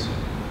 50 years.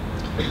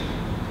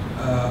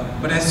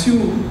 But as you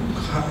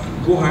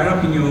go higher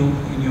up in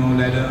your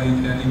ladder,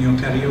 in your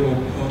career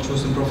or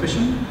chosen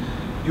profession,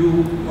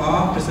 you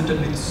are presented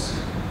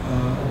with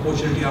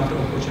opportunity after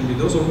opportunity.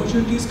 Those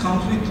opportunities come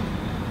with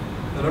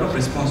a lot of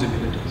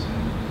responsibilities.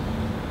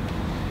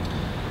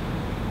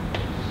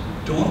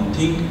 Don't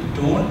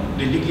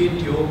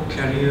delegate your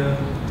career,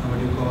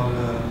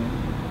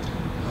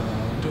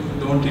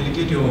 don't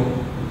delegate your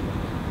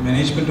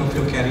management of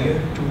your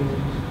career to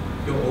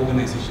your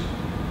organization.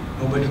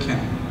 Nobody can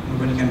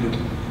do it.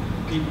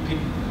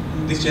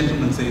 This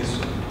gentleman says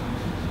so.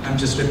 I'm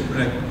just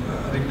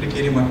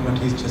replicating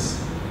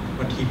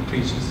what he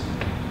preaches.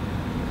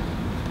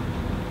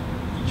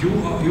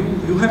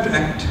 You have to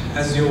act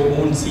as your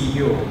own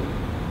CEO,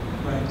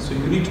 right? So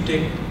you need to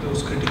take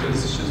those critical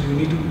decisions. You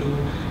need to do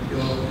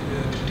your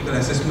critical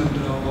assessment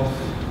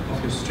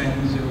of your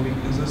strengths, your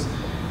weaknesses,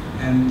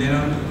 and then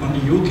only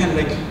you can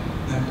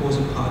pose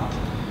a path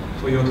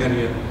for your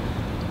career.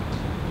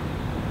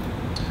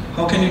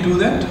 How can you do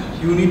that?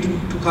 You need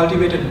to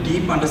cultivate a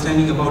deep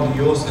understanding about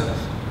yourself,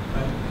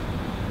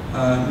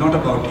 right? Not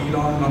about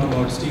Elon, not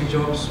about Steve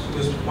Jobs,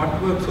 because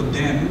what worked for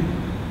them,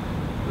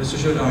 rest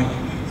assured,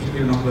 it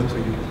will not work for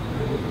you.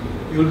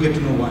 You will get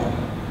to know why.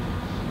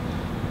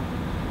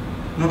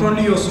 Not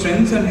only your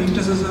strengths and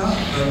weaknesses are,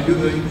 you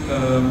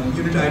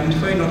need to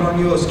identify not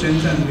only your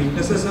strengths and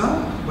weaknesses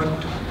are, but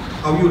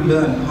how you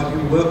learn, how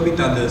you work with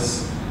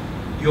others,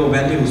 your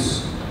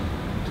values,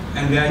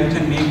 and where you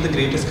can make the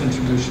greatest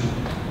contribution.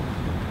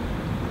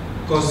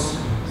 Because,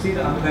 see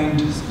the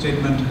underlined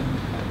statement,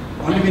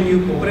 only when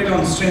you operate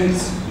on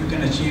strengths, you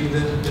can achieve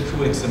the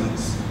true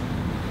excellence.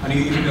 And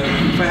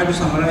if I have to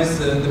summarize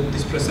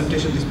this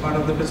presentation, this part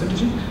of the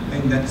presentation, I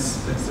think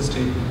that's the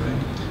statement, right?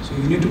 So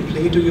you need to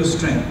play to your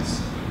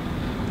strengths.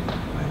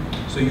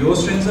 Right? So your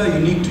strengths are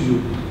unique to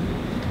you.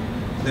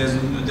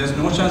 There's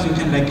no chance you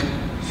can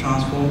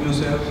transform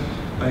yourself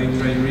by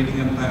reading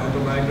an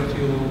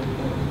autobiography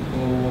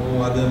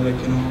or other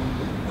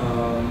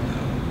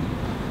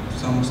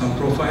some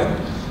profile,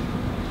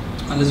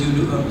 unless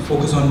you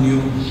focus on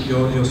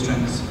your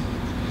strengths.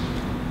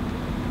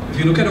 If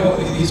you look at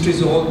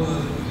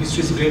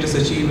history's greatest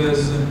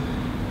achievers,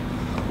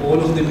 all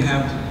of them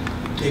have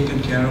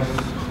taken care of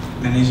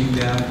managing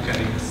their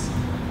careers.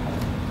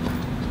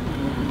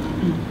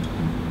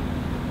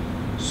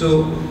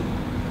 So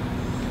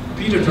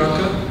Peter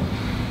Drucker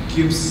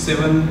gives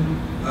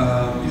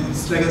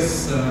it's like a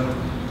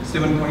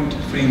 7-point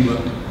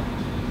framework.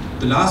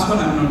 The last one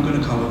I'm not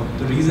going to cover.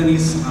 The reason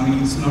is, I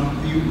mean, it's not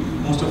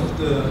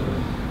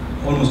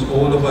almost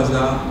all of us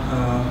are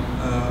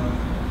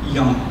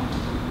young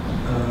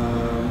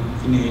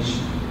in age.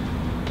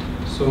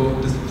 So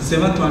the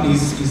 7th one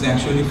is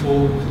actually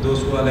for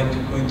those who are like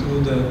going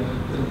through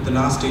the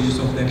last stages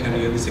of their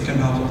career, the second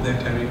half of their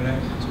career,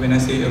 right? So when I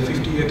say a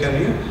 50-year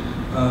career,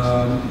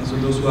 so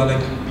those who are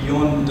like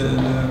beyond the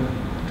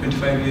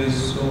 25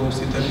 years or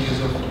say 30 years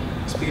of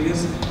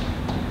experience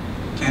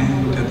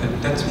can look at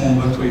that. That's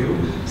homework for you.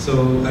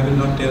 So I will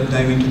not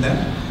dive into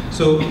that.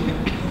 So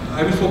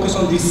I will focus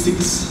on these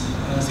six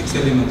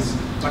elements.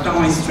 What are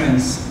my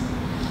strengths?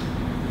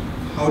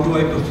 How do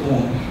I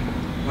perform?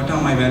 What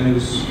are my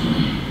values?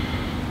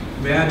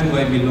 Where do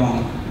I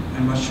belong?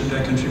 And what should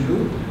I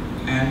contribute?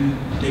 And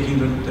taking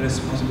the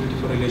responsibility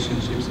for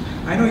relationships.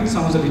 I know it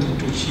sounds a little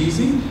too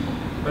cheesy,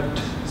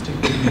 but stick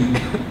with me.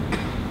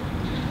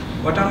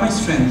 What are my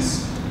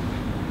strengths?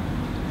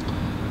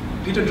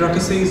 Peter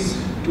Drucker says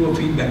do a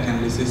feedback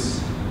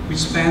analysis, which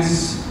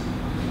spans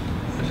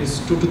at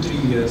least 2 to 3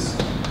 years.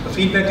 A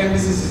feedback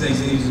analysis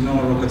is no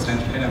rocket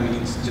science, right? I mean,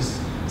 it's just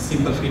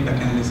simple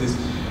feedback analysis.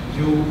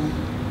 You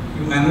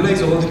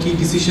analyze all the key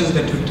decisions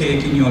that you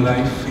take in your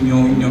life, in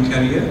your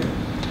career,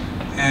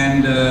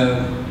 and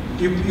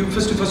you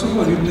first of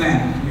all you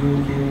plan.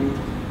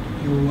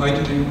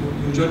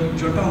 You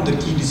jot down the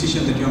key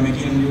decision that you are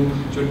making, and you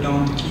jot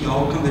down the key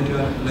outcome that you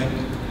are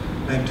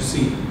like to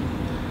see,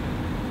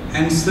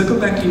 and circle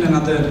back in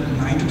another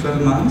 9 to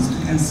 12 months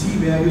and see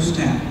where you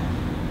stand,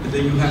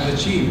 whether you have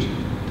achieved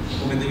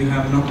or whether you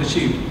have not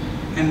achieved,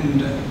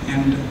 and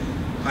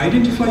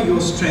identify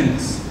your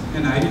strengths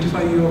and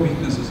identify your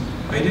weaknesses.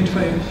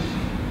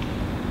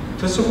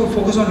 First of all,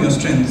 focus on your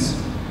strengths.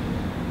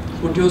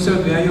 Put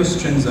yourself where your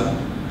strengths are.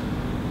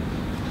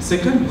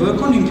 Second,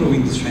 work on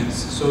improving the strengths.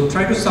 So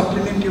try to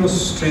supplement your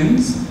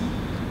strengths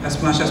as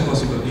much as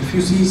possible. If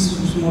you see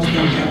small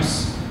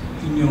gaps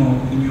in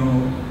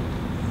your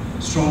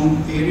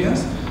strong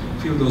areas,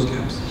 fill those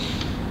gaps.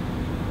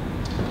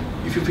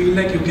 If you feel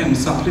like you can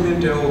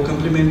supplement or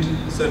complement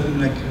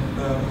certain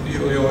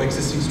your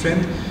existing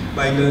strength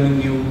by learning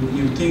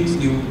new things,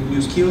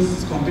 new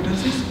skills,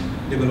 competencies,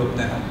 develop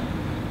that.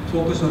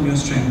 Focus on your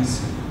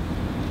strengths.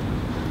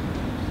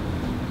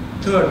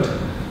 Third,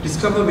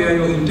 discover where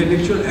your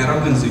intellectual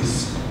arrogance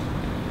is.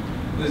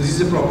 This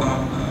is a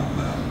problem.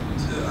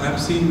 I've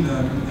seen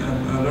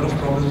a lot of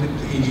problems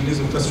with engineers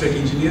or first-rate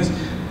engineers.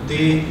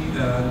 They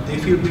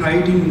feel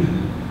pride in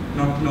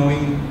not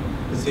knowing,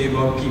 let's say,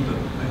 about people.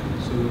 Right?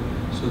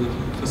 So the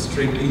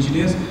first-rate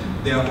engineers,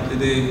 they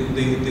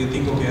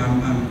think, okay,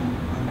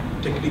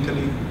 I'm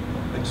technically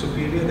like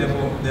superior,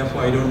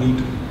 therefore I don't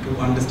need to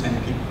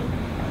understand people.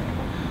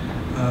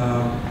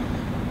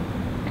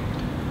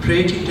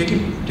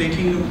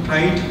 Taking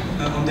pride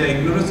on their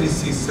ignorance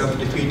is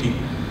self-defeating.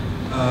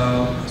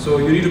 So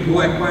you need to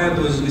go acquire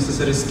those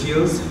necessary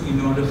skills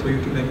in order for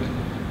you to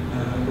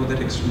go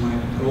that extra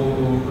mile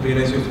or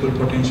realize your full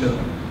potential.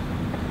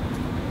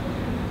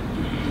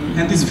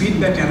 And this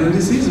feedback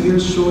analysis will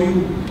show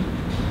you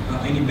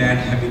any bad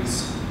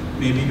habits.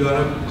 Maybe you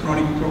are a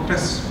chronic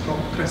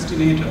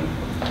procrastinator.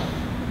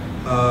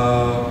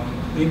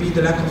 Maybe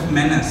the lack of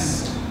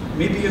manners.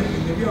 Maybe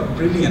you are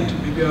brilliant.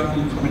 Maybe you are,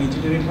 from an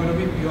engineering point of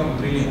view, you are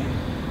brilliant.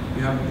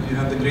 You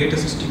have the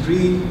greatest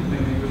degree.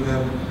 Maybe you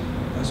have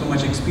so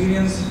much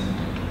experience.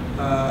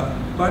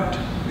 But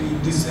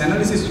with this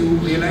analysis, you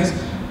realize,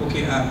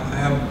 okay, I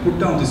have put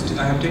down this.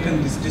 I have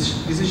taken this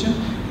decision.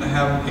 And I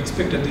have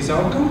expected this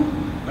outcome,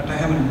 but I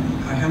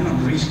have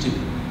not reached it.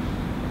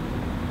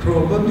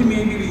 Probably,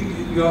 maybe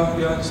you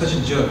are such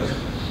a jerk,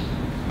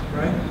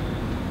 right?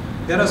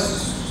 There are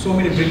so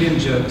many brilliant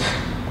jerks,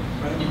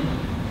 right?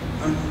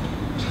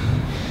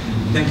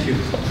 Thank you.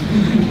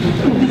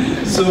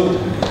 So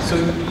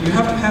you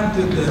have to have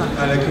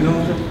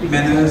the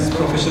manners,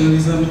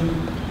 professionalism,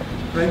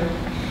 right?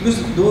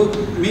 Because those,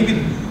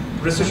 maybe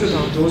rest assured,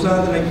 those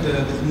are the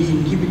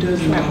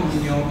inhibitors in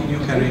your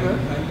career,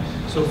 right?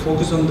 So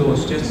focus on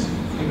those. Just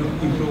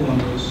improve on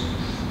those.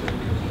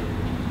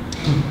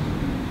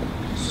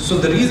 So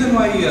the reason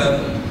why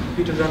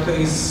Peter Drucker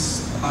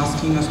is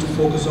asking us to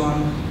focus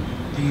on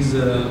these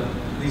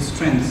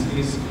strengths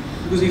is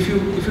because if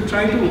you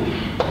try to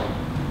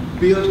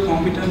build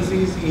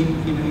competencies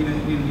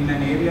in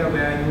an area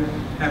where you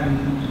have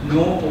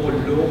no or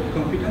low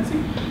competency,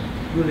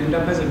 you will end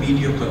up as a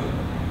mediocre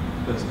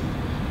person.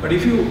 But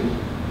if you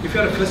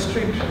are a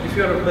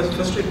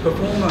first-rate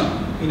performer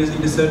in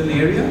a certain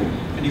area,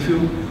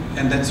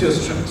 and that's your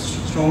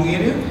strong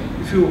area,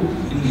 if you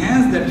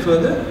enhance that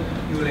further,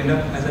 you will end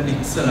up as an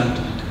excellent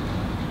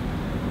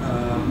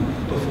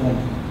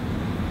performer.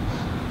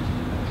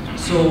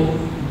 So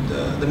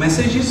the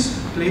message is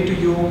play to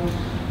your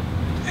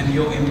and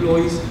your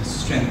employees'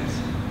 strength.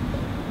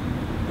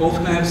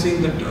 Often I have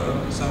seen that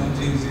some of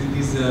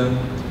these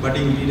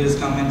budding leaders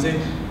come and say,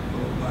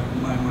 oh,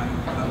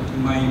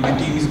 my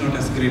team is not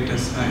as great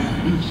as I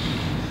am.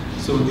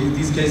 So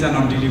these guys are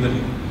not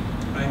delivering,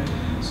 right?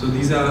 So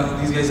these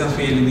guys are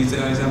failing. These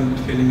guys are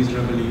failing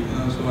miserably.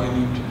 So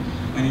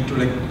I need to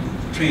like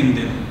train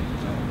them.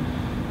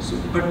 Right? So,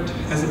 but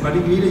as a buddy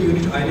leader, you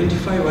need to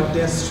identify what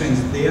their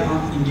strengths. They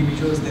are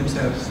individuals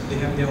themselves. They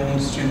have their own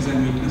strengths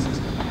and weaknesses.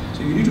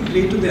 So you need to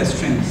play to their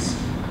strengths.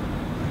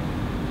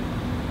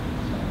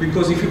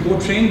 Because if you go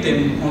train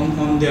them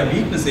on their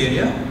weakness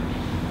area,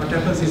 what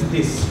happens is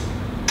this: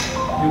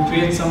 you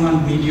create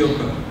someone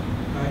mediocre.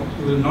 Right?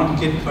 You will not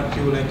get what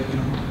you like,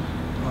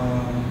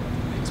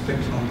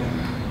 expect from them.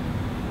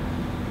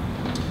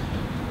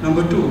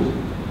 Number 2,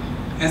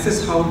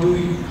 assess how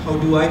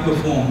do I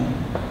perform.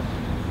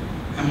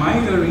 Am I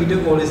a reader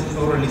or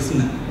a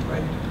listener?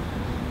 Right?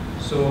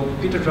 So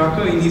Peter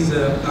Drucker in his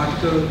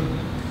article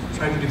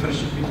tried to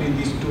differentiate between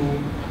these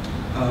two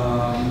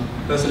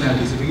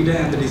personalities, reader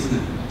and the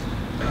listener.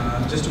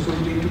 Just to put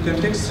it into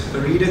context, a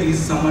reader is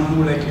someone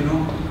who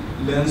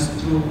learns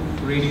through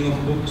reading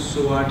of books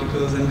or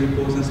articles and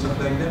reports and stuff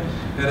like that.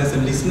 Whereas a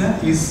listener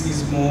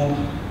is more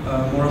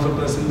of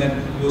a person that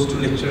goes to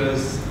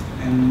lectures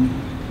and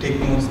take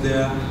notes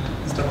there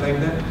and stuff like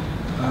that.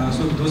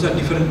 So those are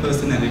different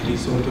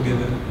personalities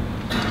altogether.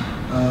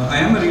 I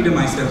am a reader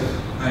myself,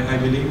 I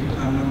believe.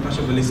 I'm not much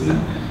of a listener.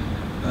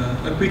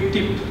 A quick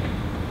tip: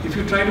 if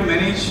you try to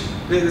manage,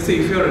 let's say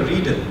if you're a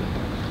reader,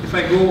 if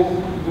I go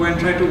and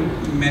try to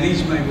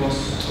manage my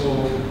boss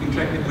or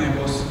interact with my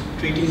boss,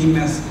 treating him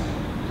as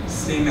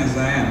same as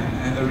I am,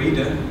 and a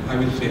reader, I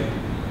will fail.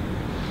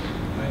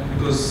 Right?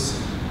 Because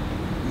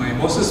my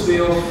boss's way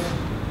of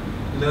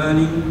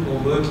learning or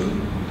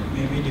working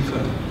may be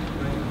different.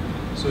 Right?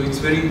 So it's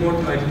very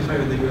important to identify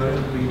whether you are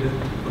a reader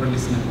or a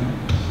listener.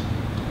 Right?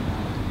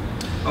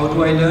 How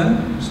do I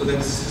learn? So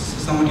that's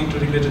somewhat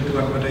interrelated to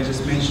what I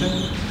just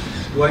mentioned.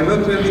 Do I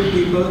work well with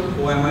people,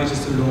 or am I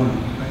just a loner?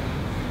 Right?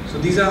 So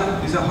these are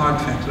hard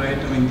facts, right?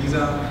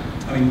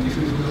 If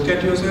you look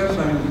at yourself,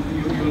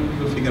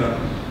 you'll figure out.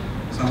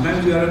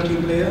 Sometimes you are a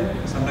team player,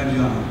 sometimes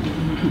you are not.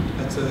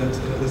 That's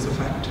a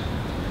fact.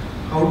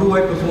 How do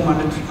I perform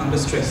under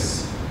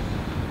stress?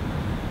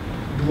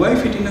 Do I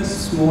fit in a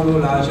small or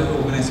larger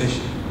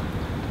organization?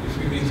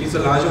 If it's a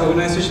larger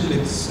organization,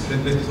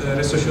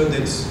 rest assured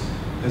there's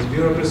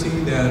bureaucracy,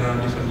 there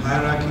are different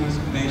hierarchies,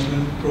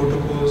 management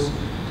protocols,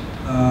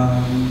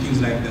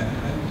 things like that.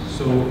 Right?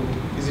 So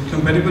is it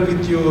compatible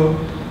with your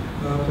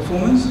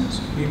performance?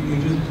 So you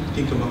need to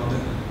think about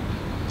that.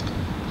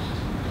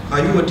 Are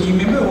you a team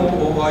member,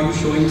 or are you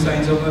showing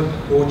signs of a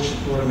coach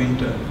or a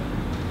mentor?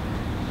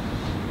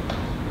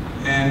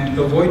 And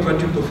avoid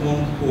what you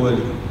perform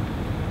poorly.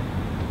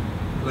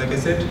 Like I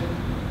said,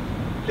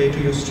 play to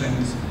your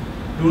strengths.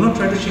 Do not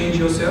try to change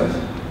yourself.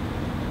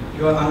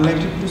 You are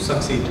unlikely to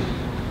succeed.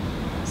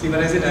 See what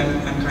I said?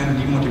 I'm kind of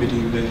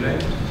demotivating you guys,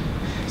 right?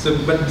 So,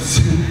 but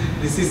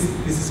this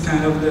is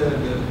kind of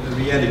the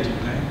reality,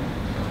 right?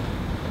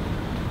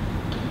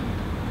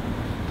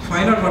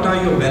 Find out what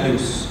are your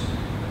values.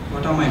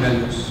 What are my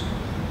values?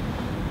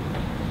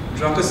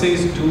 Drucker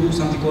says do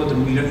something called a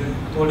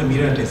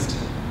mirror test.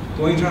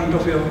 Go in front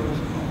of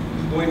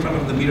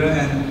the mirror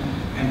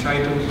and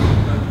try to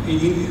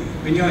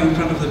when you are in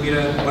front of the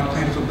mirror, what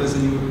kind of a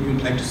person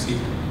you'd like to see?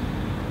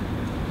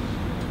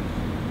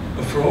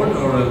 A fraud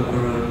or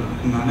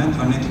an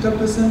unethical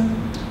person,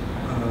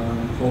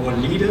 or a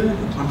leader,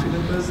 a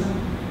confident person,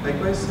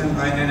 likewise,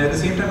 and at the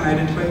same time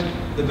identify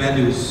the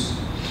values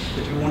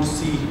that you want to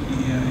see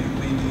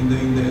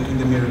in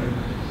the mirror.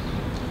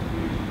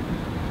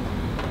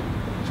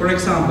 For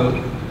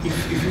example,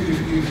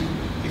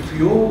 if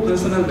your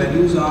personal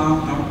values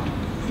are not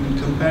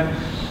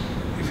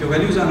if your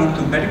values are not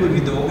compatible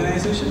with the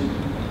organization,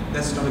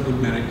 that's not a good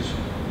marriage,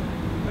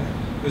 right?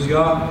 Because you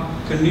are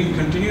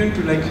continuing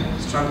to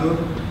struggle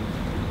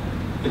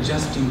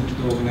adjusting to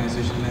the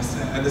organization.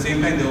 At the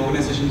same time, the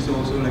organization is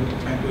also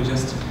trying to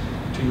adjust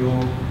to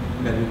your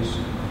values.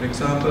 For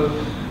example,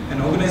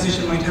 an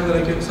organization might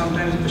have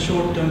sometimes a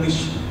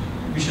short-termish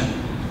vision,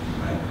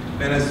 right?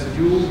 Whereas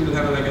you will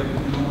have a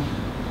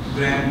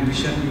grand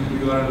vision.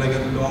 You are like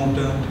a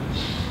long-term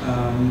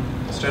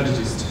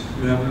strategist.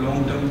 You have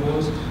long-term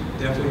goals.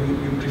 Therefore,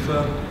 you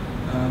prefer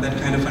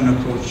that kind of an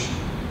approach.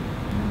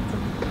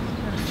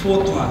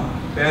 Fourth one,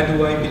 where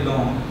do I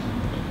belong?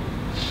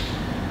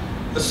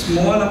 A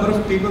small number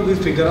of people will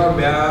figure out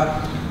where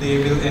they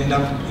will end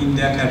up in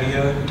their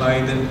career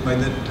by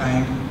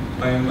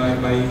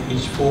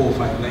age 4 or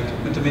 5. Like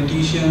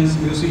mathematicians,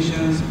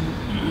 musicians,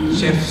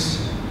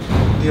 chefs,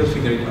 they'll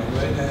figure it out,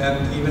 right?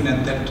 And even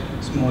at that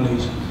small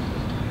age.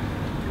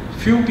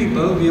 Few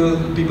people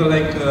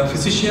like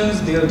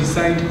physicians, they'll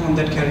decide on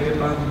that career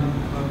path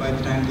by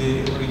the time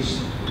they reach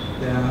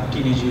their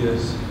teenage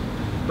years.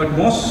 But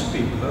most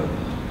people,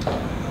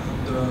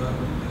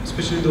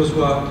 especially those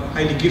who are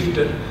highly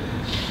gifted,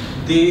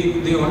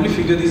 they only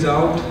figure this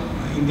out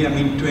in their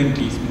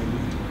mid-20s maybe.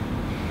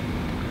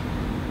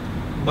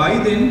 By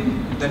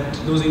then,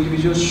 those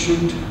individuals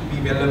should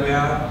be well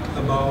aware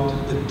about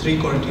the three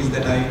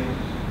characteristics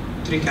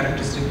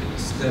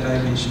that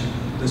I mentioned.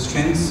 The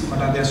strengths, what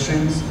are their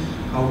strengths,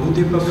 how do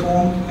they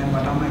perform, and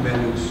what are my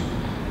values.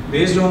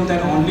 Based on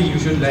that only, you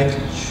should like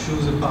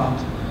choose a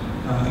path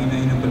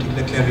in a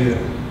particular career.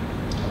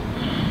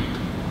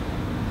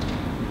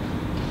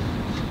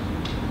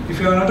 If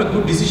you are not a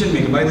good decision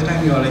maker, by the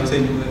time you are, like, say,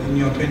 in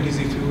your 20s,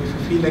 if you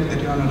feel like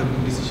that you are not a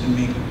good decision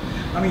maker,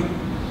 I mean,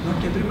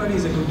 not everybody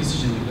is a good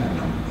decision maker. Right?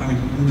 No, I mean,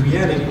 in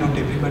reality, not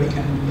everybody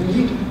can be a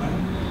leader. Right?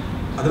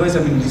 Otherwise,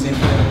 I mean, this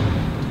entire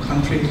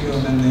country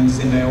and then this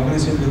entire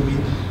organization will be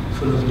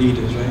full of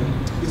leaders, right?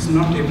 It's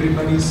not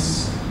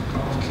everybody's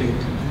cup of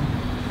cake.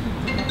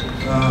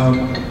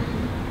 Right?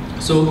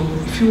 So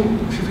if you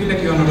feel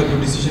like you are not a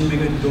good decision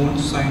maker, don't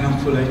sign up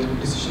for like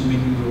decision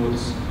making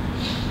roles.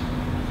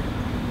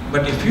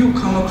 But if you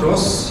come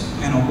across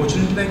an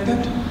opportunity like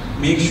that,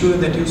 make sure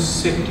that you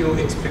set your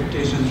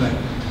expectations right.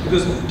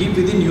 Because deep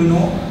within, you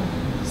know,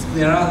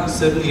 there are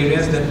certain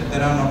areas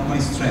that are not my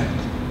strength.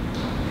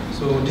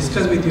 So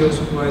discuss with your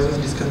supervisors,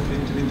 discuss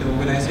with the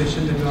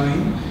organization that you are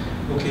in.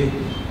 Okay,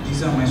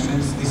 these are my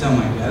strengths, these are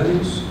my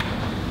values,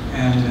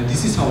 and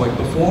this is how I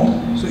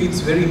perform. So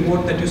it's very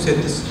important that you set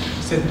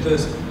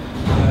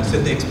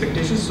the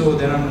expectations so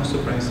there are no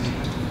surprises.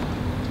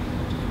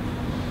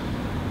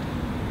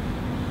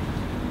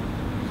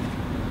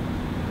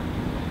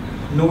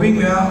 Knowing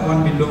where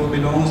one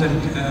belongs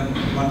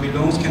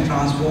can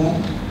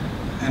transform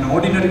an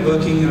ordinary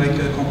working like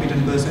a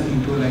competent person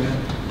into like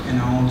an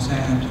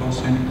outstanding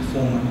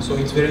performer. So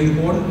it's very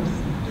important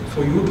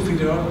for you to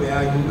figure out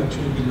where you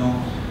actually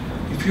belong.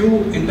 If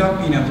you end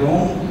up in a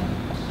wrong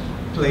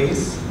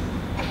place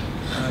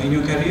in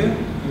your career,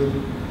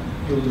 you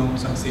will not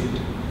succeed.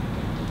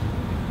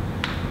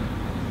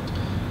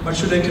 What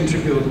should I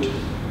contribute?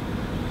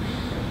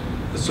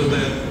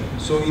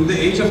 So in the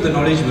age of the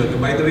knowledge worker,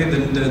 by the way,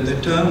 the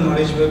term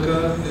knowledge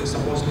worker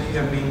supposedly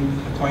have been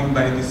coined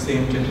by this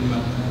same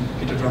gentleman,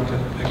 Peter Drucker,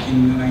 back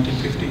in the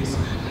 1950s.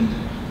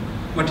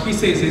 What he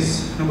says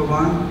is, number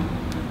one,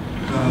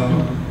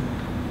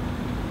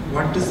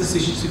 what does the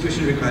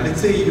situation require?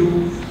 Let's say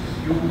you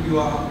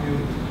are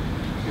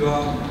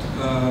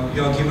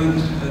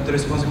given the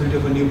responsibility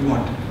of a new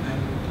pod, right?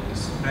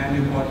 It's brand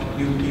new pod,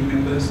 new team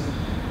members.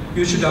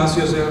 You should ask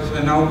yourself,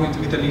 now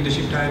with a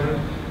leadership title,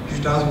 you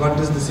should ask, what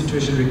does the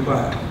situation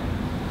require?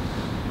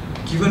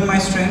 Given my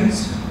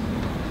strengths,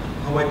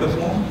 how I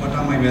perform, what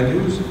are my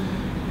values,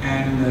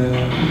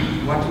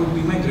 and what would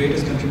be my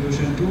greatest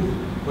contribution to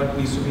what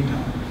needs to be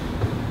done.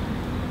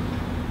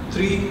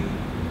 3,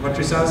 what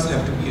results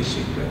have to be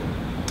achieved, right?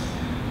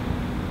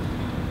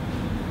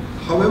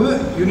 However,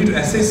 you need to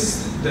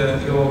assess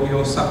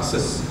your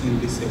success in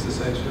this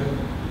exercise,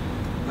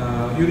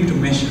 right? You need to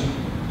measure.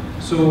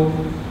 So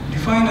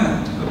define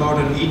about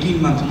an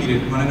 18-month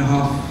period,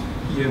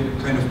 1.5-year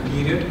kind of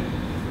period,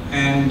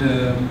 and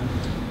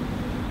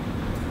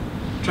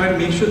try to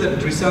make sure that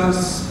the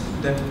results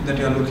that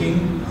you are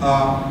looking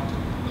are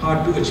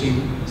hard to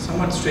achieve,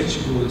 somewhat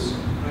stretch goals,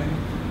 right?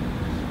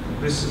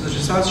 The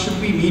results should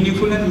be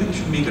meaningful and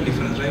should make a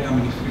difference, right? I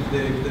mean, if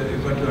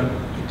what you are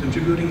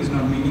contributing is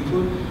not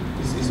meaningful,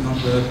 this is not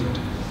worth it.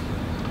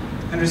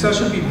 And results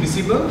should be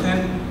visible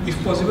and,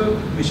 if possible,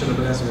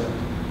 measurable as well.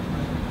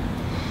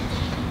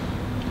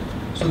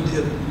 So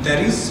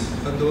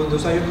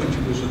those are your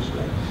contributions,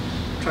 right?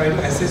 Try to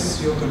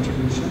assess your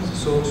contributions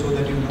so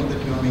that you know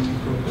that you are making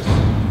progress.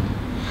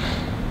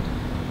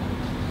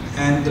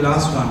 And the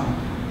last one,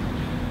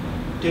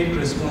 take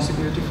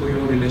responsibility for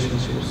your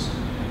relationships.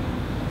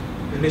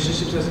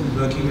 Relationships as in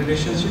working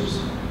relationships.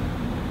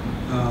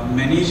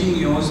 Managing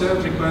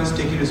yourself requires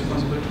taking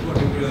responsibility for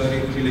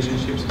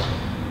relationships.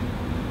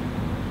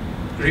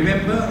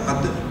 Remember,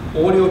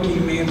 all your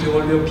teammates,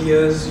 all your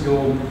peers,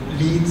 your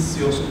leads,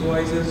 your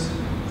supervisors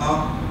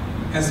are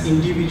as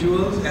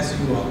individuals as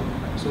you are.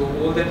 So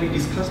all that we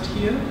discussed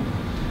here,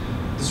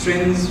 the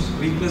strengths,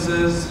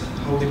 weaknesses,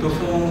 how they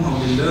perform, how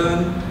they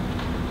learn,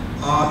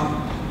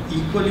 are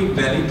equally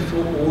valid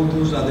for all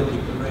those other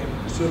people, right?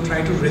 So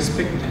try to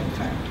respect that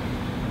fact.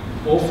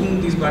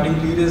 Often these budding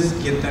leaders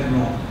get that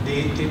wrong.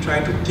 They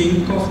try to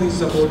think of these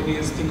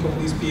subordinates, think of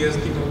these peers,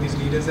 think of these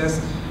leaders as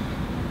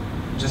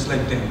just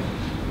like them,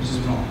 which is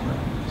wrong,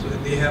 right? So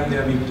they have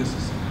their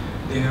weaknesses,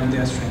 they have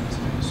their strengths,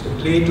 right? So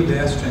play to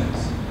their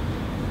strengths.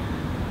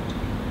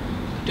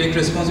 Take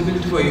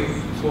responsibility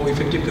for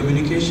effective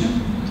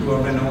communication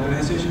throughout an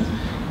organization,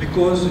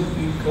 because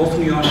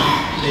often you are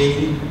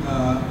playing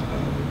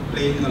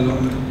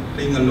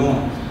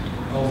alone.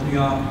 Often you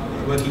are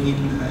working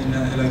in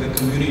like a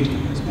community,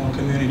 a small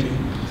community.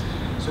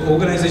 So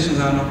organizations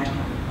are not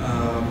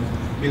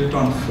built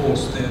on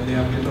force; they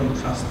are built on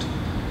trust.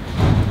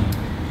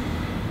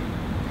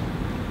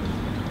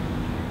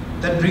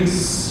 That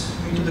brings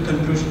me to the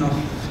conclusion of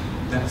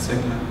that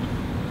segment: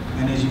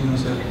 managing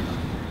yourself.